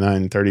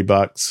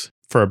 $29-$30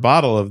 for a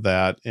bottle of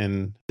that,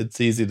 and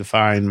it's easy to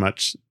find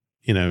much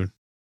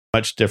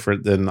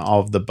different than all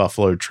of the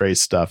Buffalo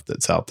Trace stuff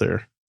that's out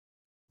there.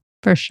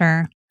 For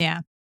sure.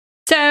 Yeah.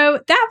 So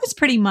that was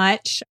pretty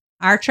much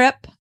our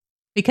trip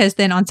because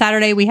then on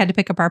Saturday we had to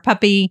pick up our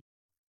puppy.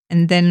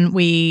 And then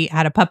we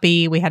had a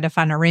puppy. We had to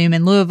find a room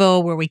in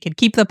Louisville where we could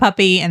keep the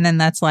puppy. And then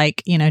that's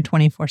like,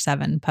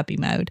 24/7 puppy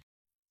mode.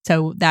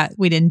 So that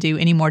we didn't do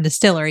any more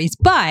distilleries,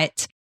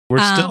 but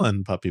we're still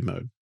in puppy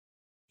mode.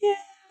 Yeah.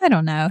 I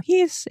don't know.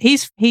 He's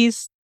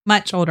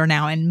much older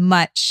now and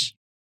much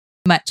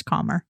much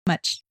calmer,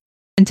 much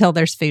until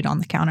there's food on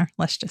the counter,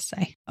 let's just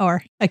say,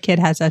 or a kid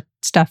has a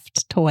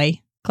stuffed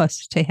toy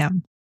close to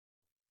him.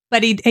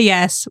 But he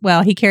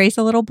carries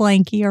a little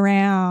blankie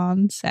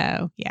around.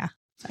 So yeah,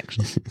 it's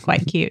actually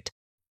quite cute.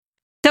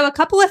 So a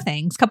couple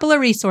of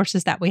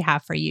resources that we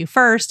have for you.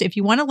 First, if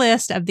you want a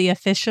list of the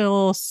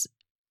officials,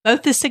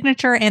 both the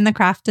signature and the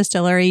craft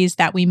distilleries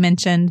that we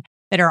mentioned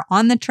that are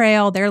on the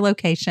trail, their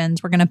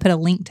locations, we're going to put a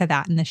link to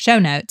that in the show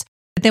notes.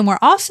 But then we're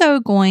also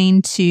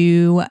going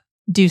to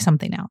do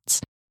something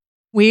else.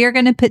 We are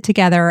going to put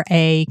together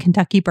a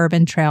Kentucky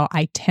Bourbon Trail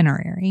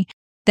itinerary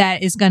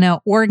that is going to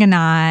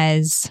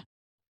organize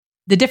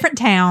the different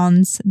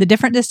towns, the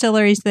different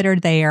distilleries that are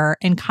there,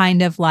 and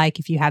kind of like,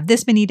 if you have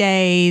this many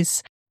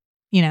days,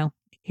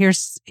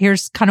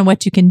 here's kind of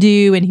what you can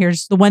do, and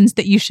here's the ones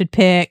that you should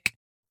pick,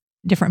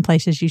 different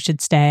places you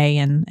should stay,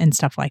 and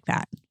stuff like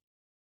that.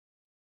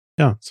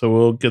 Yeah, so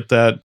we'll get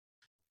that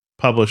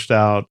published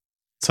out,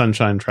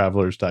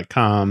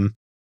 sunshinetravelers.com,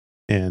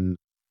 and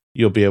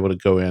you'll be able to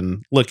go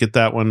in, look at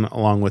that one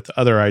along with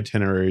other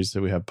itineraries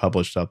that we have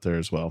published out there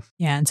as well.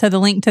 Yeah, and so the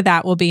link to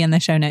that will be in the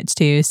show notes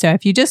too. So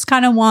if you just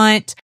kind of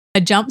want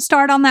a jump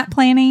start on that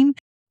planning,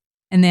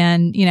 and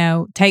then,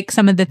 take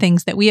some of the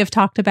things that we have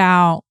talked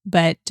about,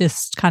 but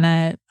just kind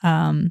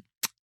of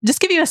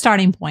just give you a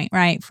starting point,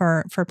 right,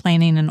 for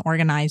planning and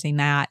organizing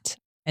that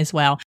as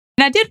well.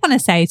 And I did want to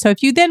say, so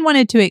if you then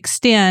wanted to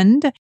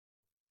extend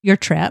your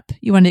trip,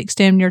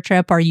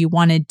 or you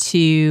wanted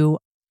to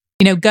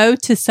go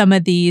to some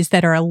of these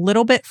that are a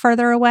little bit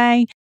further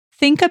away,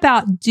 think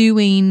about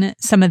doing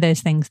some of those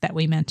things that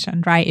we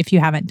mentioned, right? If you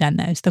haven't done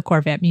those, the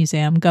Corvette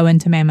Museum, go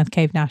into Mammoth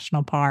Cave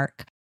National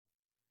Park,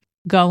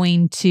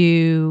 going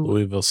to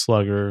Louisville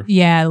Slugger.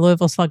 Yeah,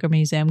 Louisville Slugger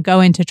Museum, go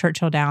into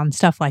Churchill Downs,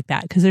 stuff like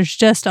that, because there's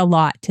just a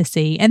lot to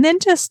see. And then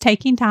just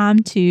taking time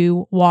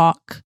to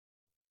walk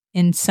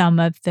in some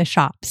of the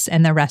shops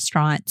and the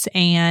restaurants.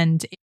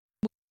 And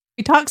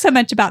we talk so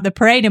much about the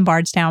parade in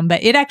Bardstown,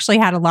 but it actually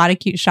had a lot of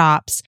cute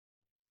shops,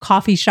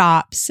 coffee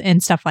shops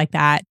and stuff like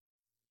that.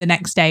 The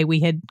next day we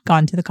had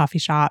gone to the coffee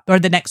shop, or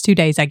the next 2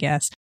 days, I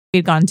guess, we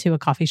had gone to a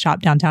coffee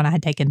shop downtown. I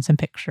had taken some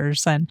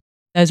pictures, and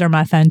those are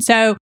my phone.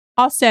 So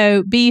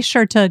also be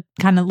sure to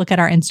kind of look at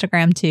our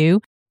Instagram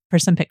too for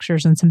some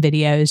pictures and some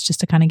videos, just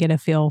to kind of get a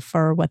feel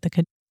for what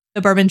the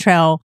Bourbon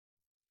Trail,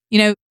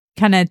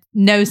 kind of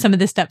know some of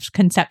this stuff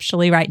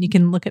conceptually, right? And you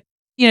can look at,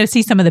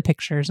 see some of the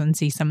pictures and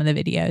see some of the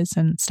videos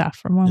and stuff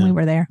from when we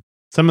were there.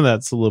 Some of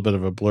that's a little bit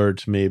of a blur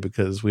to me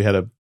because we had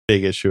a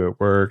big issue at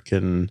work,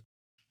 and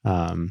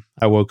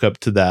I woke up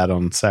to that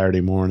on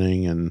Saturday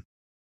morning, and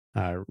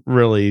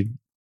really,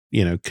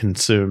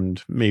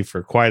 consumed me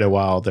for quite a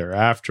while there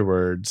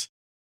afterwards,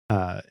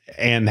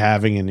 and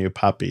having a new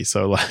puppy.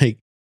 So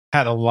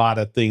had a lot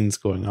of things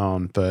going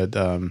on, but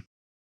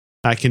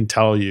I can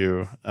tell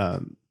you,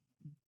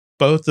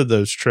 both of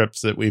those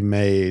trips that we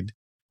made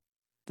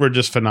were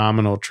just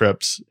phenomenal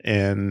trips,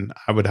 and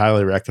I would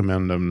highly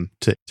recommend them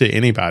to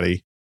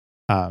anybody.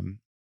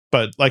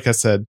 But like I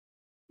said,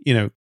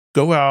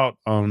 go out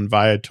on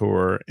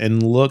Viator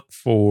and look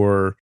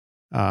for,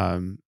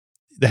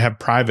 they have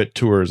private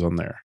tours on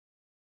there.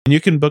 And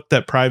you can book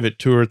that private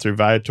tour through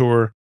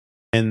Viator,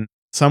 and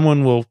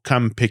someone will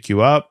come pick you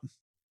up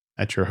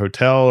at your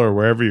hotel or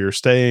wherever you're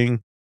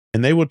staying,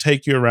 and they will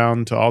take you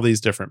around to all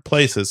these different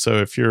places. So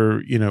if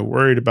you're,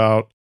 worried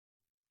about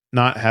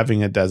not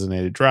having a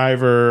designated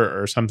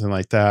driver or something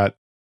like that,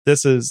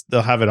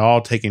 they'll have it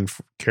all taken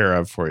care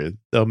of for you.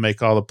 They'll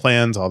make all the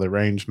plans, all the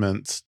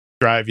arrangements,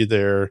 drive you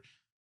there,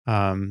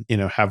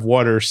 have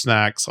water,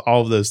 snacks,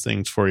 all of those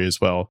things for you as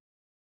well.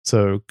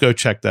 So go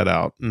check that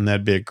out. And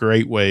that'd be a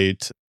great way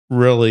to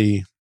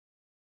really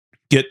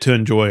get to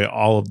enjoy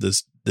all of the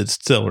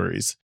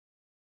distilleries.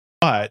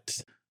 But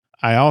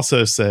I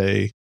also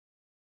say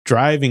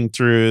driving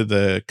through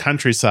the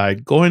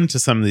countryside, going to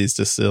some of these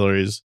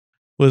distilleries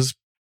was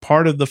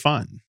part of the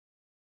fun.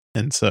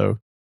 And so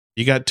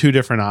you got two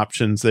different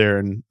options there,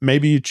 and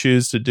maybe you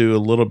choose to do a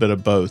little bit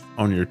of both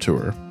on your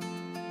tour.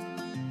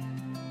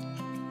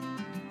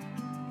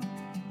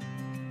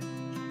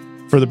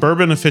 For the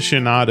bourbon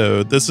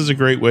aficionado, this is a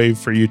great way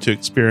for you to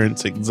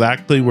experience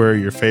exactly where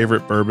your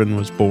favorite bourbon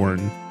was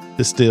born,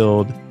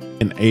 distilled,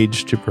 and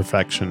aged to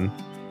perfection.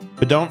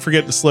 But don't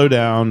forget to slow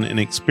down and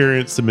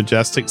experience the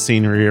majestic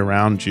scenery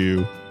around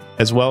you,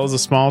 as well as a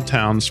small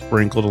town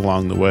sprinkled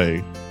along the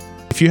way.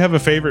 If you have a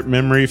favorite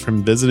memory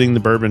from visiting the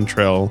Bourbon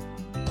Trail,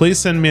 please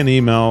send me an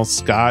email,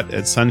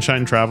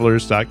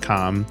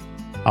 scott@sunshinetravelers.com.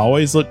 I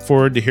always look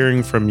forward to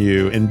hearing from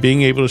you and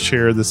being able to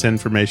share this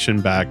information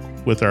back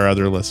with our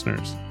other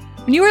listeners.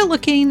 When you are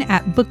looking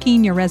at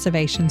booking your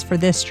reservations for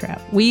this trip,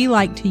 we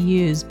like to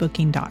use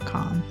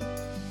booking.com.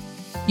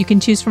 You can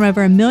choose from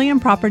over 1 million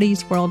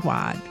properties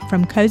worldwide,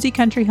 from cozy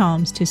country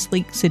homes to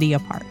sleek city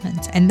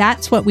apartments. And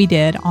that's what we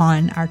did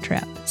on our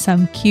trip.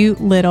 Some cute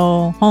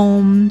little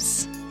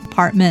homes,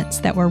 apartments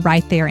that were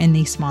right there in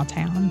these small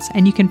towns.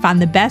 And you can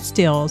find the best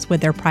deals with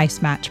their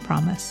price match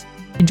promise.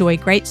 Enjoy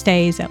great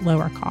stays at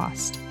lower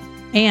cost.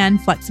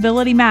 And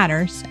flexibility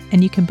matters,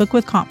 and you can book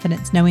with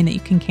confidence knowing that you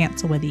can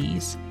cancel with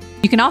ease.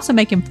 You can also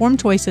make informed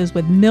choices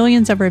with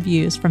millions of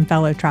reviews from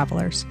fellow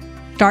travelers.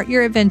 Start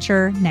your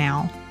adventure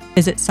now.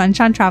 Visit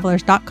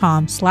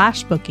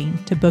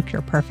sunshinetravelers.com/booking to book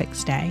your perfect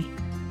stay.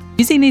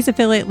 Using these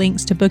affiliate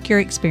links to book your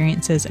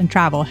experiences and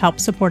travel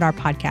helps support our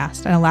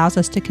podcast and allows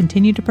us to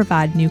continue to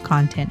provide new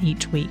content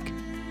each week.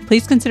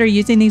 Please consider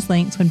using these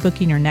links when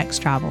booking your next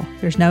travel.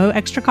 There's no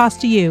extra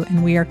cost to you,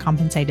 and we are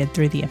compensated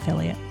through the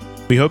affiliate.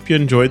 We hope you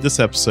enjoyed this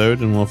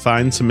episode and will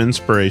find some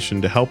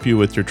inspiration to help you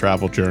with your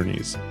travel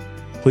journeys.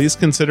 Please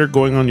consider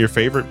going on your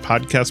favorite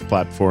podcast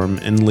platform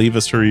and leave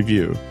us a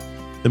review.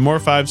 The more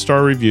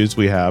 5-star reviews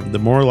we have, the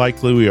more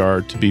likely we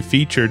are to be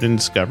featured and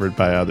discovered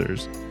by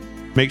others.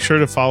 Make sure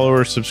to follow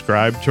or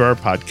subscribe to our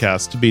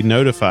podcast to be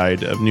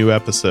notified of new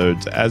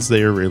episodes as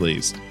they are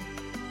released.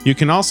 You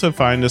can also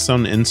find us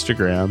on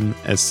Instagram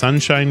as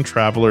Sunshine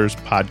Travelers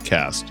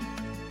Podcast.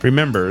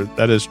 Remember,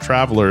 that is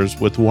travelers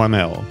with one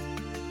L.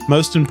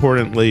 Most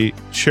importantly,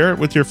 share it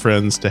with your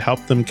friends to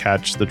help them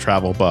catch the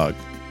travel bug.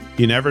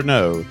 You never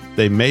know,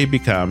 they may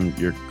become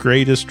your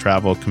greatest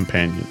travel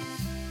companion.